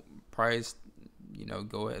 reasonable price. You know,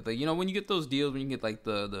 go ahead. Like, you know, when you get those deals, when you get, like,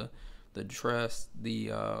 the Trust,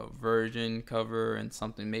 the Virgin cover, and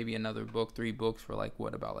something, maybe another book, 3 books for, like,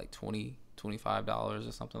 what, about, like, $25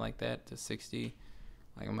 or something like that to $60.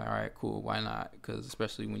 Like, I'm like, all right, cool. Why not? Because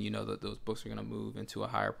especially when you know that those books are going to move into a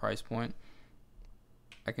higher price point,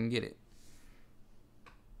 I can get it.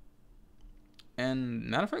 And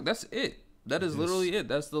matter of fact, that's it. That is literally it.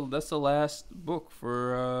 That's the last book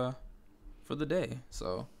for the day.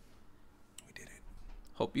 So we did it.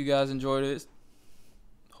 Hope you guys enjoyed it.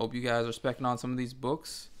 Hope you guys are specking on some of these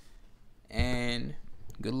books. And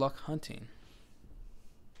good luck hunting.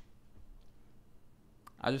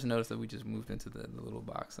 I just noticed that we just moved into the little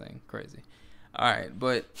box thing. Crazy. All right,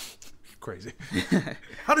 but crazy.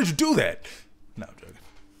 How did you do that? No, I'm joking.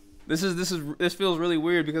 This feels really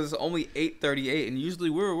weird because it's only 8:38, and usually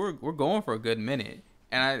we're going for a good minute.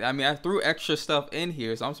 And I mean I threw extra stuff in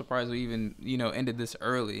here, so I'm surprised we even, you know, ended this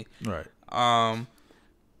early. Right.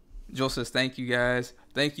 Joel says thank you guys.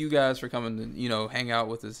 Thank you guys for coming to, you know, hang out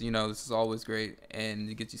with us. You know, this is always great, and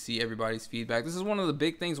you get to see everybody's feedback. This is one of the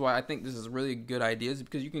big things why I think this is really a good idea, is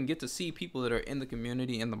because you can get to see people that are in the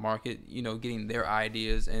community, in the market, you know, getting their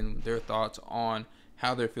ideas and their thoughts on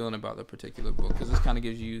how they're feeling about the particular book, because this kind of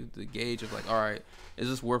gives you the gauge of like, all right, is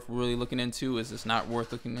this worth really looking into? Is this not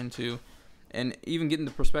worth looking into? And even getting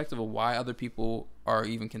the perspective of why other people are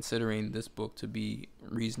even considering this book to be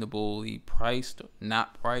reasonably priced,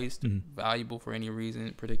 not priced, valuable for any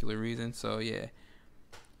reason, particular reason. So yeah,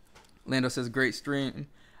 Lando says great stream.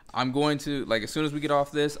 I'm going to, like, as soon as we get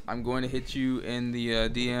off this, I'm going to hit you in the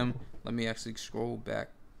DM. Let me actually scroll back,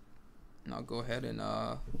 and I'll go ahead and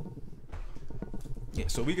yeah,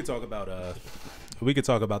 so we could talk about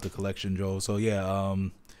the collection, Joel. So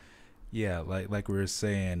yeah, like we were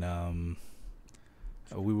saying,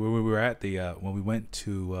 we were at the when we went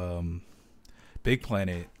to Big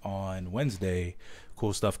Planet on Wednesday,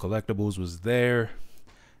 Cool Stuff Collectibles was there,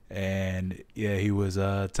 and yeah, he was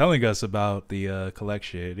telling us about the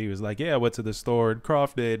collection. He was like, yeah, I went to the store in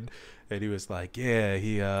Crofton, and he was like, yeah,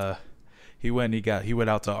 he went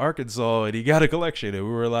out to Arkansas and he got a collection, and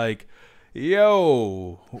we were like,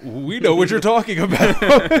 yo, we know what you're talking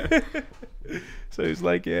about. So he's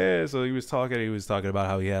like, yeah. So he was talking about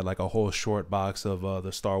how he had like a whole short box of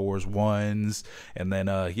the Star Wars ones, and then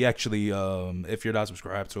he actually, if you're not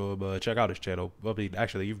subscribed to him, check out his channel. Well,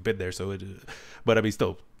 actually, you've been there, but I mean,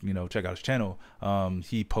 still, you know, check out his channel.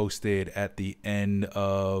 He posted at the end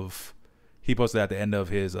of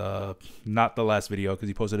his not the last video, because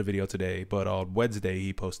he posted a video today, but on Wednesday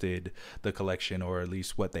he posted the collection, or at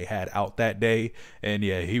least what they had out that day. And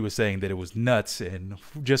yeah, he was saying that it was nuts, and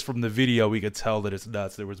just from the video we could tell that it's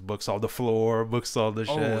nuts. There was books on the floor, books on the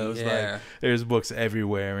shelves, like there's books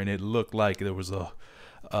everywhere, and it looked like there was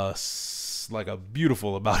like a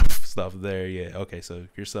beautiful amount of stuff there. Yeah, okay, so if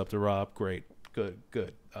you're sub to Rob, great, good.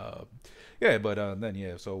 Yeah, but then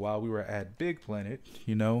yeah, so while we were at Big Planet,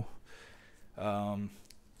 you know,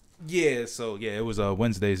 it was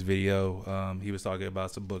Wednesday's video. He was talking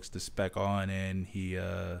about some books to spec on, and he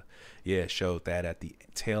showed that at the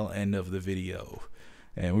tail end of the video,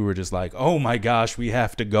 and we were just like, oh my gosh, we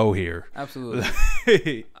have to go here.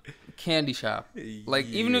 Absolutely. Candy shop, like,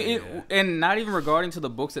 even and not even regarding to the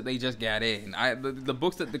books that they just got in, the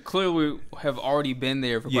books that clearly have already been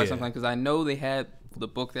there for quite some time, because I know they had the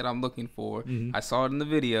book that I'm looking for. I saw it in the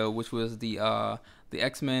video, which was the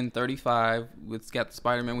X-Men 35. It's got the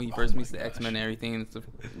Spider-Man when he first meets the X-Men and everything. It's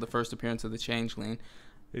the first appearance of the Changeling.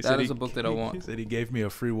 That is a book that I want. He said he gave me a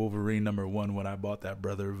free Wolverine #1 when I bought that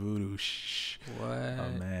Brother Voodoo. What? Oh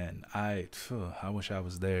man, I wish I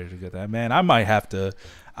was there to get that. Man, I might have to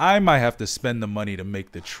spend the money to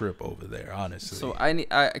make the trip over there, honestly. So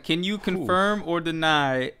can you confirm or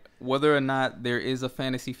deny whether or not there is a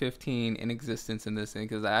Fantasy 15 in existence in this thing?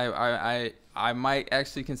 Because I might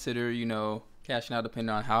actually consider, you know, cashing out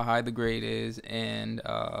depending on how high the grade is and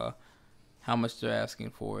how much they're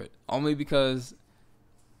asking for it. Only because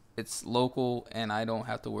it's local and I don't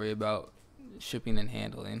have to worry about shipping and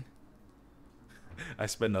handling. I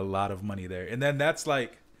spend a lot of money there, and then that's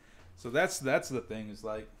like So that's the thing. Is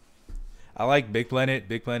like I like Big Planet.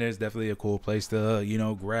 Big Planet is definitely a cool place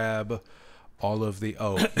to grab all of the.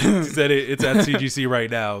 Oh, he said it's at CGC right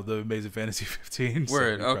now. The Amazing Fantasy 15.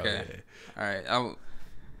 Word. So Okay. All right.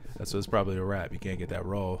 So it's probably a wrap. You can't get that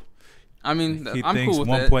raw. I mean, He I'm thinks cool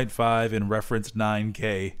with 1.5 and reference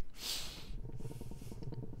 9K.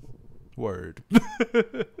 Word.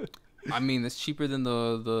 I mean, it's cheaper than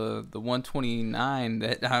the 129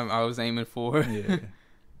 that I was aiming for. Yeah.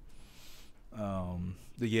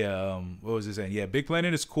 What was I saying? Yeah, Big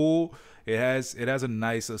Planet is cool. It has a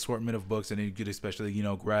nice assortment of books, and you could especially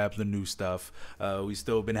grab the new stuff. We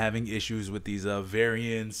still been having issues with these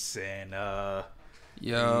variants and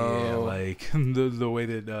yeah, like the way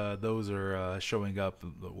that those are showing up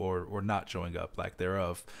or not showing up, lack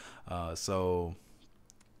thereof. So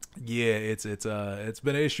yeah, it's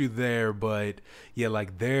been an issue there, but yeah,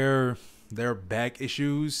 like their back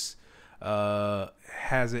issues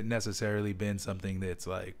hasn't necessarily been something that's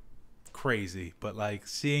like crazy, but like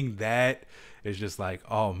seeing that is just like,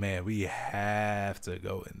 oh man, we have to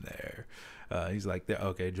go in there. He's like,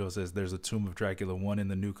 okay, Joe says there's a Tomb of Dracula 1 in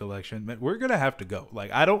the new collection. Man, we're gonna have to go.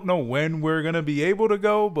 Like, I don't know when we're gonna be able to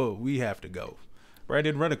go, but we have to go.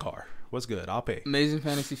 Brandon, rent a car. What's good? I'll pay. Amazing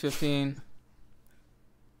Fantasy 15,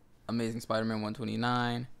 Amazing Spider-Man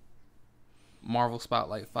 129, Marvel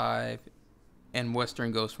Spotlight 5, and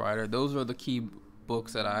Western Ghost Rider. Those are the key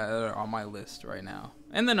books that are on my list right now.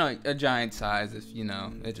 And then a giant size if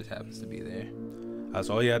it just happens to be there.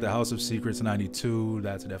 So yeah, the House of Secrets 92.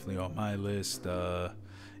 That's definitely on my list. Yeah,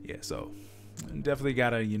 so definitely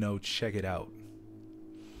gotta check it out.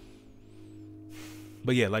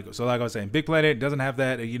 But yeah, like I was saying, Big Planet doesn't have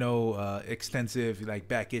that extensive like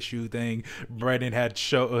back issue thing. Brandon had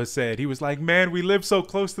said, he was like, man, we live so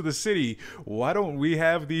close to the city. Why don't we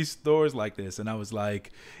have these stores like this? And I was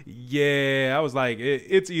like, yeah,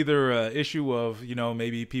 it's either a issue of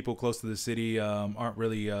maybe people close to the city aren't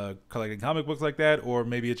really collecting comic books like that, or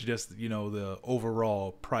maybe it's just the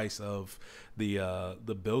overall price of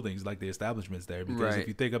the buildings, like the establishments there, because if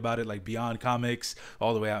you think about it, like Beyond Comics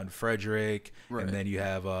all the way out in Frederick, and then you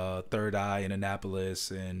have Third Eye in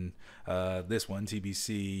Annapolis, and this one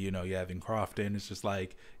TBC you have in Crofton. It's just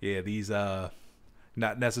like, yeah, these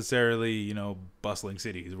not necessarily bustling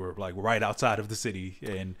cities. We're like right outside of the city,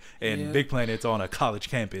 and Big Planet's on a college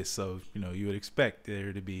campus, so you would expect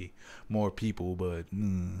there to be more people, but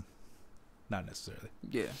not necessarily.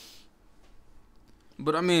 Yeah.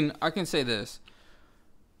 But I mean, I can say this.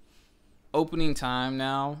 Opening time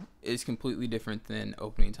now is completely different than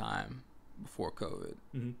opening time before COVID.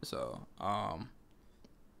 Mm-hmm. So,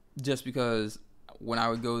 just because when I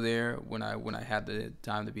would go there, when I had the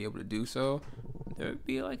time to be able to do so, there would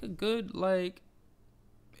be like a good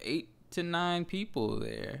 8 to 9 people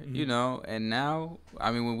there, mm-hmm. And now,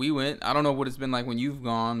 I mean, when we went, I don't know what it's been like when you've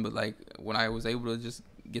gone, but like when I was able to just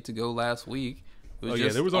get to go last week, it was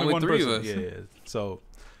just there was only one 3 person. of us. Yeah. So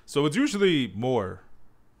it's usually more.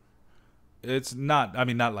 It's not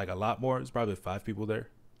like a lot more. It's probably 5 people there,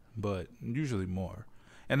 but usually more.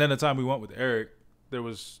 And then the time we went with Eric, there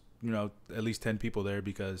was, at least 10 people there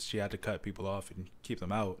because she had to cut people off and keep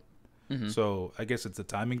them out. Mm-hmm. So I guess it's a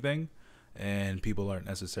timing thing, and people aren't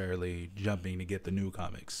necessarily jumping to get the new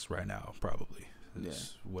comics right now, probably.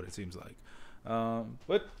 That's what it seems like.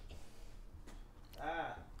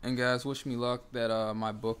 And guys, wish me luck that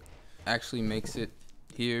my book actually makes it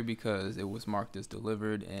here, because it was marked as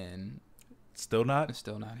delivered and still not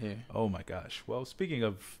here. Oh my gosh. Well, speaking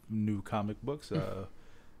of new comic books,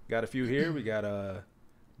 got a few here. We got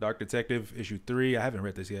Dark Detective issue 3. I haven't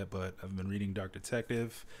read this yet, but I've been reading Dark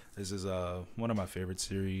Detective. This is one of my favorite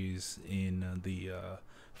series in the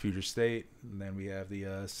Future State. And then we have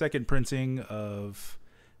the second printing of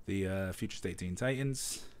the Future State Teen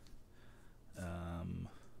Titans.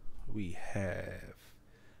 We have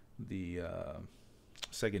the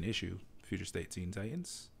second issue, Future State Teen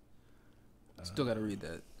Titans. Still got to read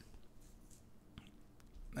that.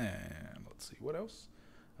 And let's see, what else?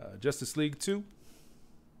 Justice League 2.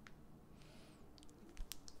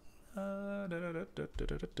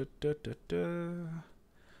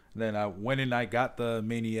 Then I went and I got the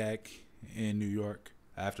Maniac in New York.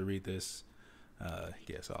 I have to read this.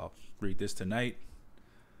 So I'll read this tonight.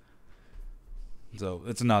 So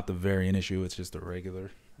it's not the variant issue, it's just a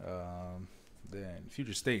regular. Then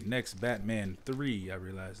Future State Next Batman 3. I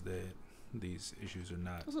realized that these issues are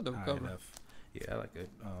not high cover enough. Yeah, I like it.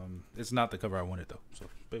 It's not the cover I wanted though. So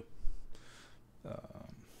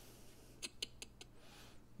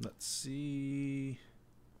let's see.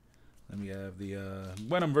 Then we have the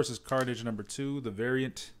Venom versus Carnage number 2, the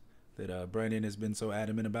variant that Brandon has been so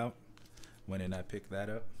adamant about. Went and I picked that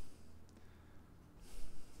up.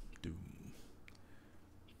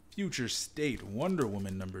 Future State Wonder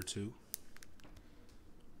Woman #2.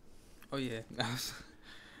 Oh yeah,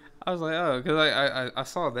 I was like, oh, because I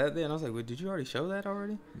saw that there, and I was like, wait, did you already show that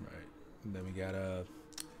already? Right. And then we got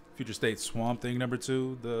Future State Swamp Thing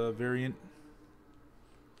 #2, the variant.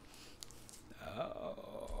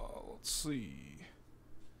 Let's see.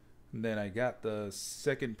 And then I got the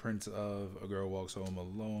second print of A Girl Walks Home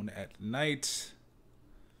Alone at Night.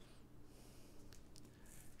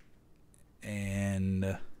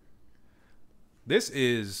 And this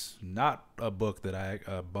is not a book that I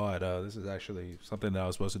bought. This is actually something that I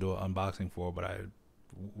was supposed to do an unboxing for, but I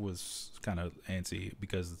was kind of antsy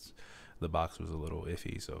because the box was a little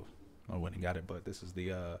iffy, so I went and got it. But this is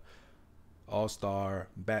the All-Star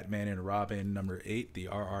Batman and Robin #8, the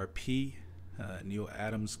RRP. Neil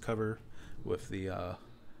Adams cover with the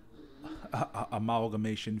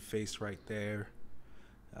amalgamation face right there.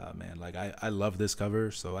 Man, like I love this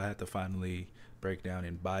cover, so I had to finally break down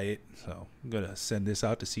and buy it. So I'm gonna send this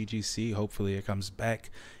out to CGC. Hopefully it comes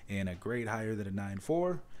back in a grade higher than a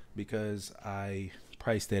 9.4 because I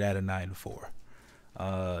priced it at a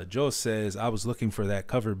 9.4. Joe says, I was looking for that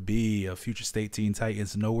cover B of Future State Teen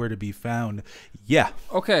Titans, nowhere to be found. Yeah.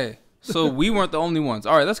 Okay, so we weren't the only ones.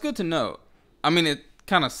 All right, that's good to know. I mean, it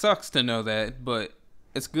kind of sucks to know that, but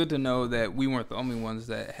it's good to know that we weren't the only ones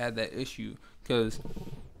that had that issue, because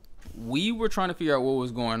we were trying to figure out what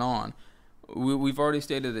was going on. We've already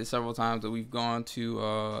stated it several times that we've gone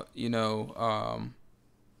to,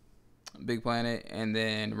 Big Planet and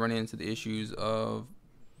then run into the issues of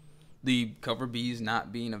the cover B's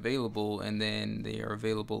not being available, and then they are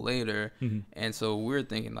available later. Mm-hmm. And so we're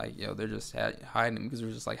thinking like, yo, they're just hiding them, because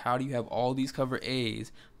we're just like, how do you have all these cover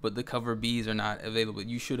A's but the cover B's are not available?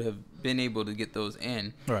 You should have been able to get those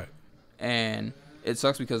in. Right. And it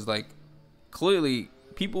sucks because like clearly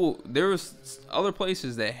there was other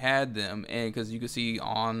places that had them, and because you could see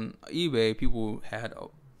on eBay people had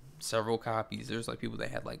several copies. There's like people that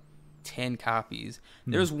had like 10 copies.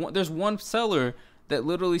 There's one seller that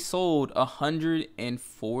literally sold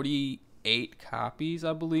 148 copies,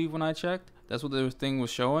 I believe, when I checked. That's what the thing was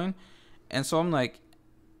showing. And so I'm like,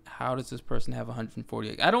 how does this person have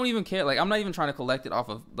 148? I don't even care. Like, I'm not even trying to collect it off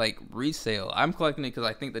of like resale. I'm collecting it because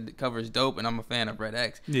I think the cover is dope and I'm a fan of Red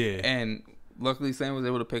X. Yeah. And luckily Sam was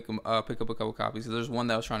able to pick up a couple copies. So there's one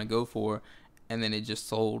that I was trying to go for, and then it just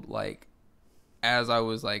sold like as I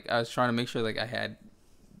was trying to make sure like I had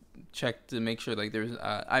checked to make sure like there's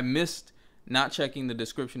I missed not checking the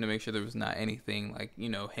description to make sure there was not anything like,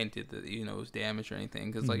 hinted that, it was damaged or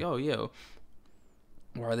anything. Because like, oh, yo,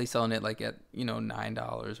 why are they selling it like at,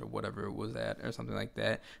 $9 or whatever it was at or something like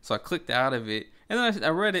that? So I clicked out of it, and then I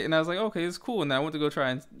read it and I was like, okay, it's cool. And then I went to go try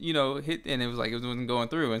and, hit, and it was like, it wasn't going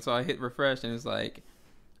through. And so I hit refresh, and it's like,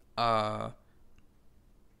 I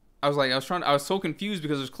was so confused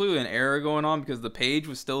because there's clearly an error going on, because the page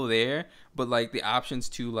was still there, but like the options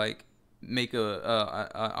to like make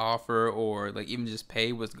a offer or like even just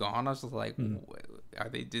pay was gone. I was just like,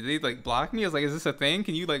 did they like block me? I was like, is this a thing?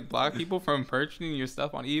 Can you like block people from purchasing your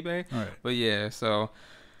stuff on eBay? All right. But yeah, so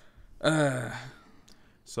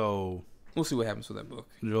we'll see what happens with that book.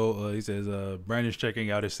 Joel, he says, Brandon's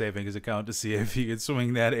checking out his savings account to see if he can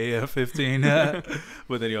swing that AF-15.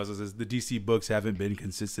 But then he also says, the DC books haven't been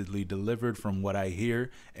consistently delivered from what I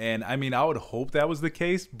hear. And I mean, I would hope that was the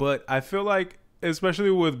case, but I feel like, especially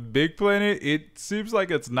with Big Planet, it seems like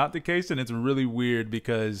it's not the case. And it's really weird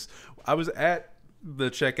because I was at the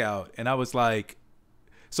checkout and I was like,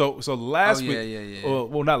 so last week,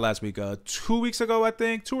 well, not last week, 2 weeks ago, I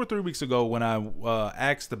think, 2 or 3 weeks ago, when I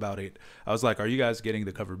asked about it, I was like, are you guys getting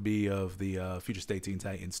the cover B of the Future State Teen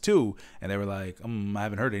Titans 2? And they were like, I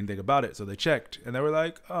haven't heard anything about it. So they checked and they were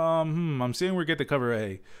like, I'm seeing we get the cover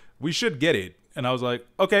A. We should get it. And I was like,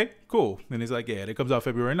 okay, cool. And he's like, yeah, it comes out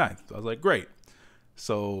February 9th. So I was like, great.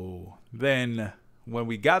 So then when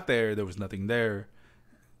we got there, there was nothing there.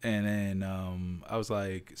 And then I was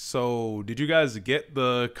like, so did you guys get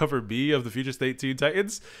the cover B of the Future State Teen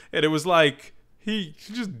Titans? And it was like, he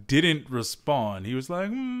just didn't respond. He was like,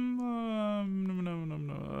 no.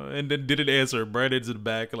 And then didn't answer. Brandon's in the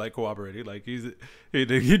back, like, cooperating. Like, he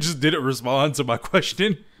just didn't respond to my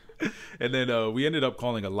question. And then we ended up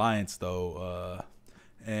calling Alliance, though.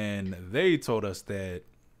 And they told us that,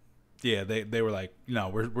 yeah, they were like, no,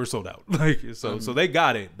 we're sold out. Like, so they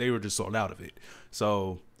got it. They were just sold out of it.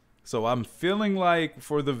 So I'm feeling like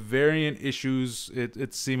for the variant issues,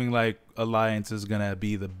 it's seeming like Alliance is going to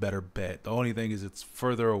be the better bet. The only thing is it's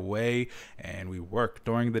further away and we work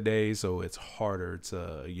during the day, so it's harder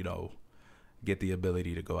to, get the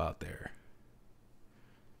ability to go out there.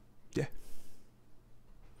 Yeah.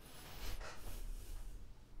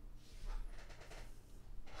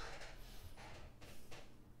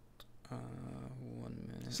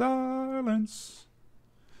 Silence.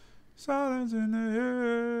 Silence in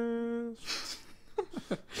the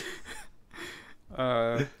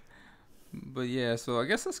air. But yeah, so I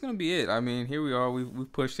guess that's gonna be it. I mean, here we are.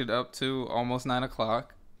 We've pushed it up to almost 9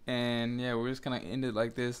 o'clock, and yeah, we're just gonna end it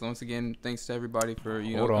like this. Once again, thanks to everybody for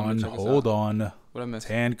Hold on. What I missed?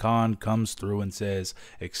 TanCon comes through and says,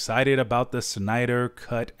 excited about the Snyder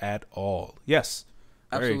cut at all. Yes,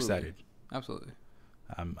 very excited. Absolutely.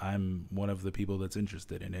 I'm one of the people that's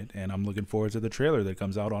interested in it, and I'm looking forward to the trailer that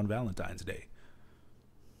comes out on Valentine's Day.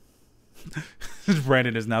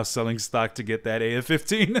 Brandon is now selling stock to get that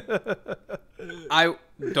AF-15. I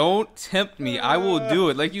don't tempt me. I will do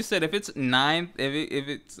it. Like you said, if it's 9, if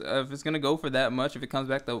it's gonna go for that much, if it comes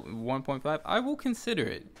back to 1.5, I will consider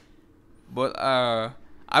it. But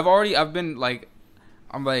I've been like,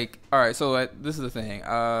 I'm like, all right. So this is the thing.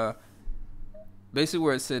 Basically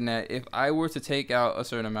where it's sitting at, if I were to take out a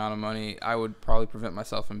certain amount of money, I would probably prevent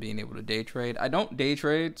myself from being able to day trade. I don't day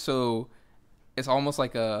trade, so it's almost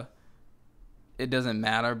like it doesn't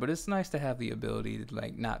matter, but it's nice to have the ability to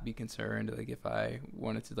like not be concerned like if I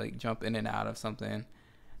wanted to like jump in and out of something.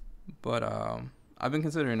 But I've been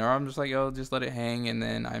considering, or I'm just like, yo, just let it hang, and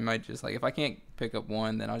then I might just like, if I can't pick up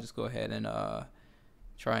one, then I'll just go ahead and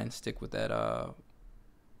try and stick with that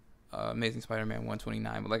Amazing Spider-Man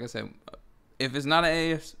 129. But like I said, if it's not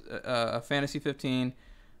a Fantasy 15,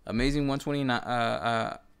 Amazing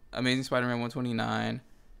 129, Amazing Spider-Man 129,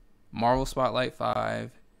 Marvel Spotlight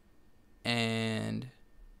 5, and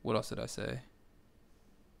what else did I say?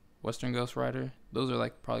 Western Ghost Rider. Those are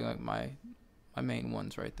like probably like my main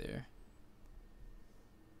ones right there.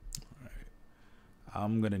 All right.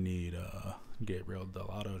 I'm gonna need Gabriel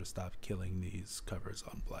Dell'Otto to stop killing these covers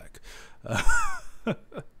on black.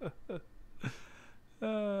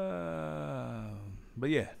 But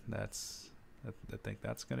yeah, I think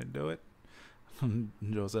that's gonna do it.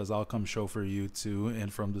 Joe says, I'll come chauffeur you to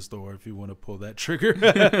and from the store if you want to pull that trigger.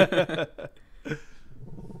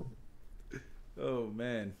 Oh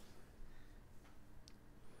man.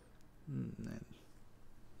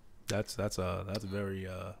 That's very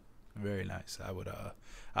very nice. I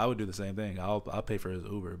would do the same thing. I'll pay for his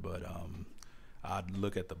Uber, but I'd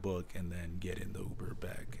look at the book and then get in the Uber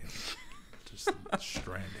back and just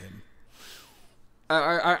strand him.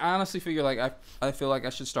 I honestly figure like I feel like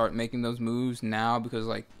I should start making those moves now because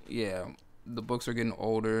like yeah, the books are getting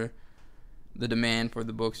older, the demand for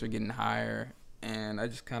the books are getting higher, and I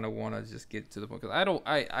just kind of want to just get to the point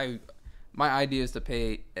because my idea is to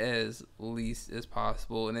pay as least as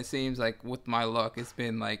possible, and it seems like with my luck it's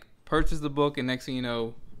been like purchase the book and next thing you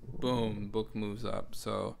know, boom, book moves up.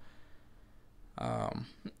 So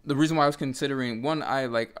the reason why I was considering one, I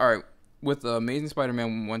like all right. With Amazing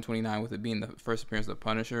Spider-Man 129, with it being the first appearance of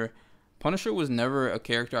Punisher, Punisher was never a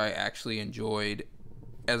character I actually enjoyed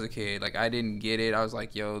as a kid. Like, I didn't get it. I was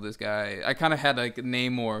like, yo, this guy... I kind of had, like,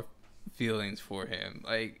 Namor feelings for him.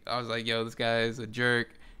 Like, I was like, yo, this guy is a jerk.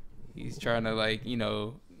 He's trying to, like, you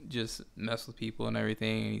know, just mess with people and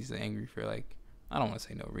everything. And he's angry for, like... I don't want to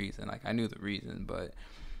say no reason. Like, I knew the reason, but...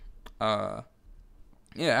 yeah,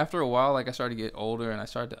 after a while, like, I started to get older and I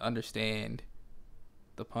started to understand...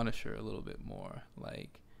 the Punisher a little bit more.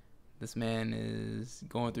 Like, this man is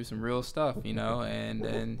going through some real stuff, you know, and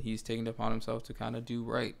then he's taking it upon himself to kind of do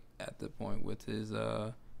right at the point with his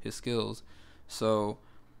skills. So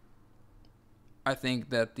I think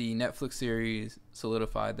that the Netflix series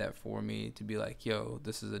solidified that for me to be like, yo,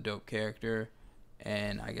 this is a dope character.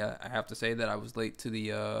 And I have to say that I was late to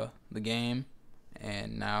the game,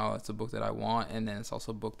 and now it's a book that I want, and then it's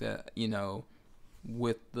also a book that, you know,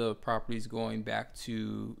 with the properties going back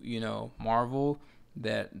to, you know, Marvel,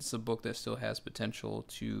 that it's a book that still has potential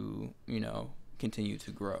to, you know, continue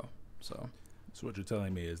to grow. So what you're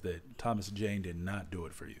telling me is that Thomas Jane did not do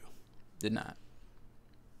it for you. Did not.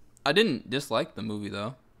 I didn't dislike the movie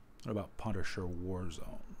though. What about Punisher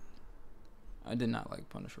Warzone? I did not like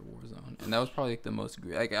Punisher Warzone, and that was probably like the most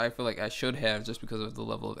like I feel like I should have, just because of the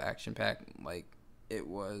level of action pack like it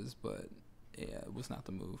was, but yeah, it was not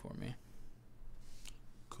the movie for me.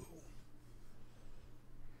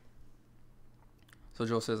 So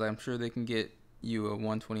Joel says, I'm sure they can get you a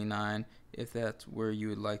 129 if that's where you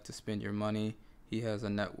would like to spend your money. He has a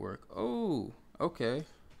network. Oh, okay.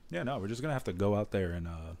 Yeah, no, we're just going to have to go out there and,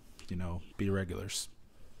 you know, be regulars.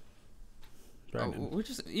 We're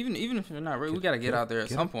just, even if you're not regular, we got to get out there at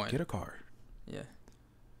some point. Get a car. Yeah.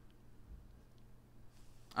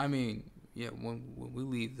 I mean, yeah, when we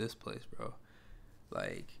leave this place, bro,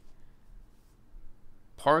 like,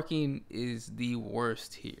 parking is the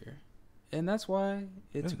worst here. And that's why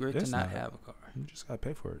it's great to not have a car. You just got to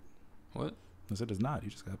pay for it. What? I said it's not. You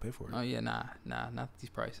just gotta pay for it. Oh yeah, nah, not these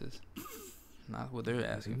prices. Not what they're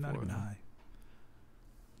asking not for. even high.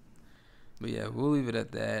 But yeah, we'll leave it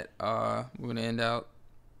at that. We're gonna end out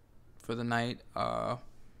for the night.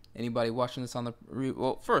 Anybody watching this on the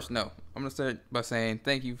well, first, no, I'm gonna start by saying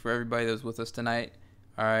thank you for everybody that was with us tonight.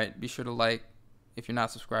 All right, be sure to like. If you're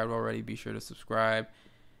not subscribed already, be sure to subscribe.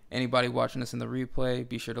 Anybody watching this in the replay,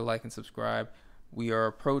 be sure to like and subscribe. We are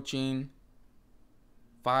approaching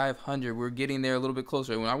 500. We're getting there a little bit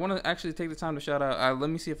closer. I want to actually take the time to shout out. Let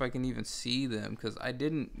me see if I can even see them, because I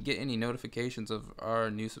didn't get any notifications of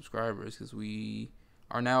our new subscribers, because we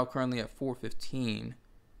are now currently at 415.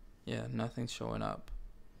 Yeah, nothing's showing up.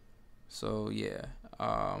 So yeah,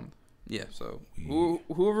 so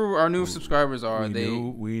whoever our new subscribers are,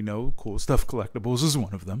 we know Cool Stuff Collectibles is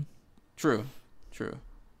one of them. True.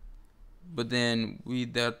 But then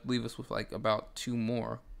that leave us with like about 2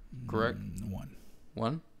 more, correct?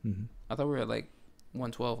 One? Mm-hmm. I thought we were at like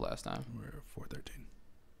 112 last time. We're at 413.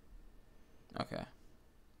 Okay.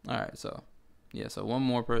 All right. So, yeah. So one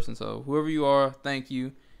more person. So whoever you are, thank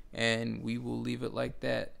you, and we will leave it like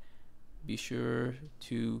that. Be sure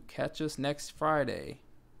to catch us next Friday.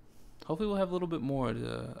 Hopefully, we'll have a little bit more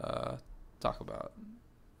to talk about.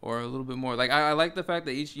 Or a little bit more. Like I like the fact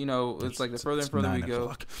that each, it's like the further and further we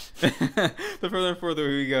go, the further and further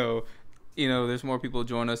we go, there's more people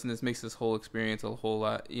join us, and this makes this whole experience a whole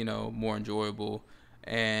lot, more enjoyable.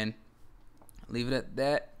 And leave it at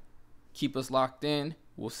that. Keep us locked in.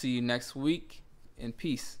 We'll see you next week. And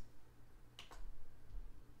peace.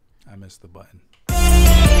 I missed the button.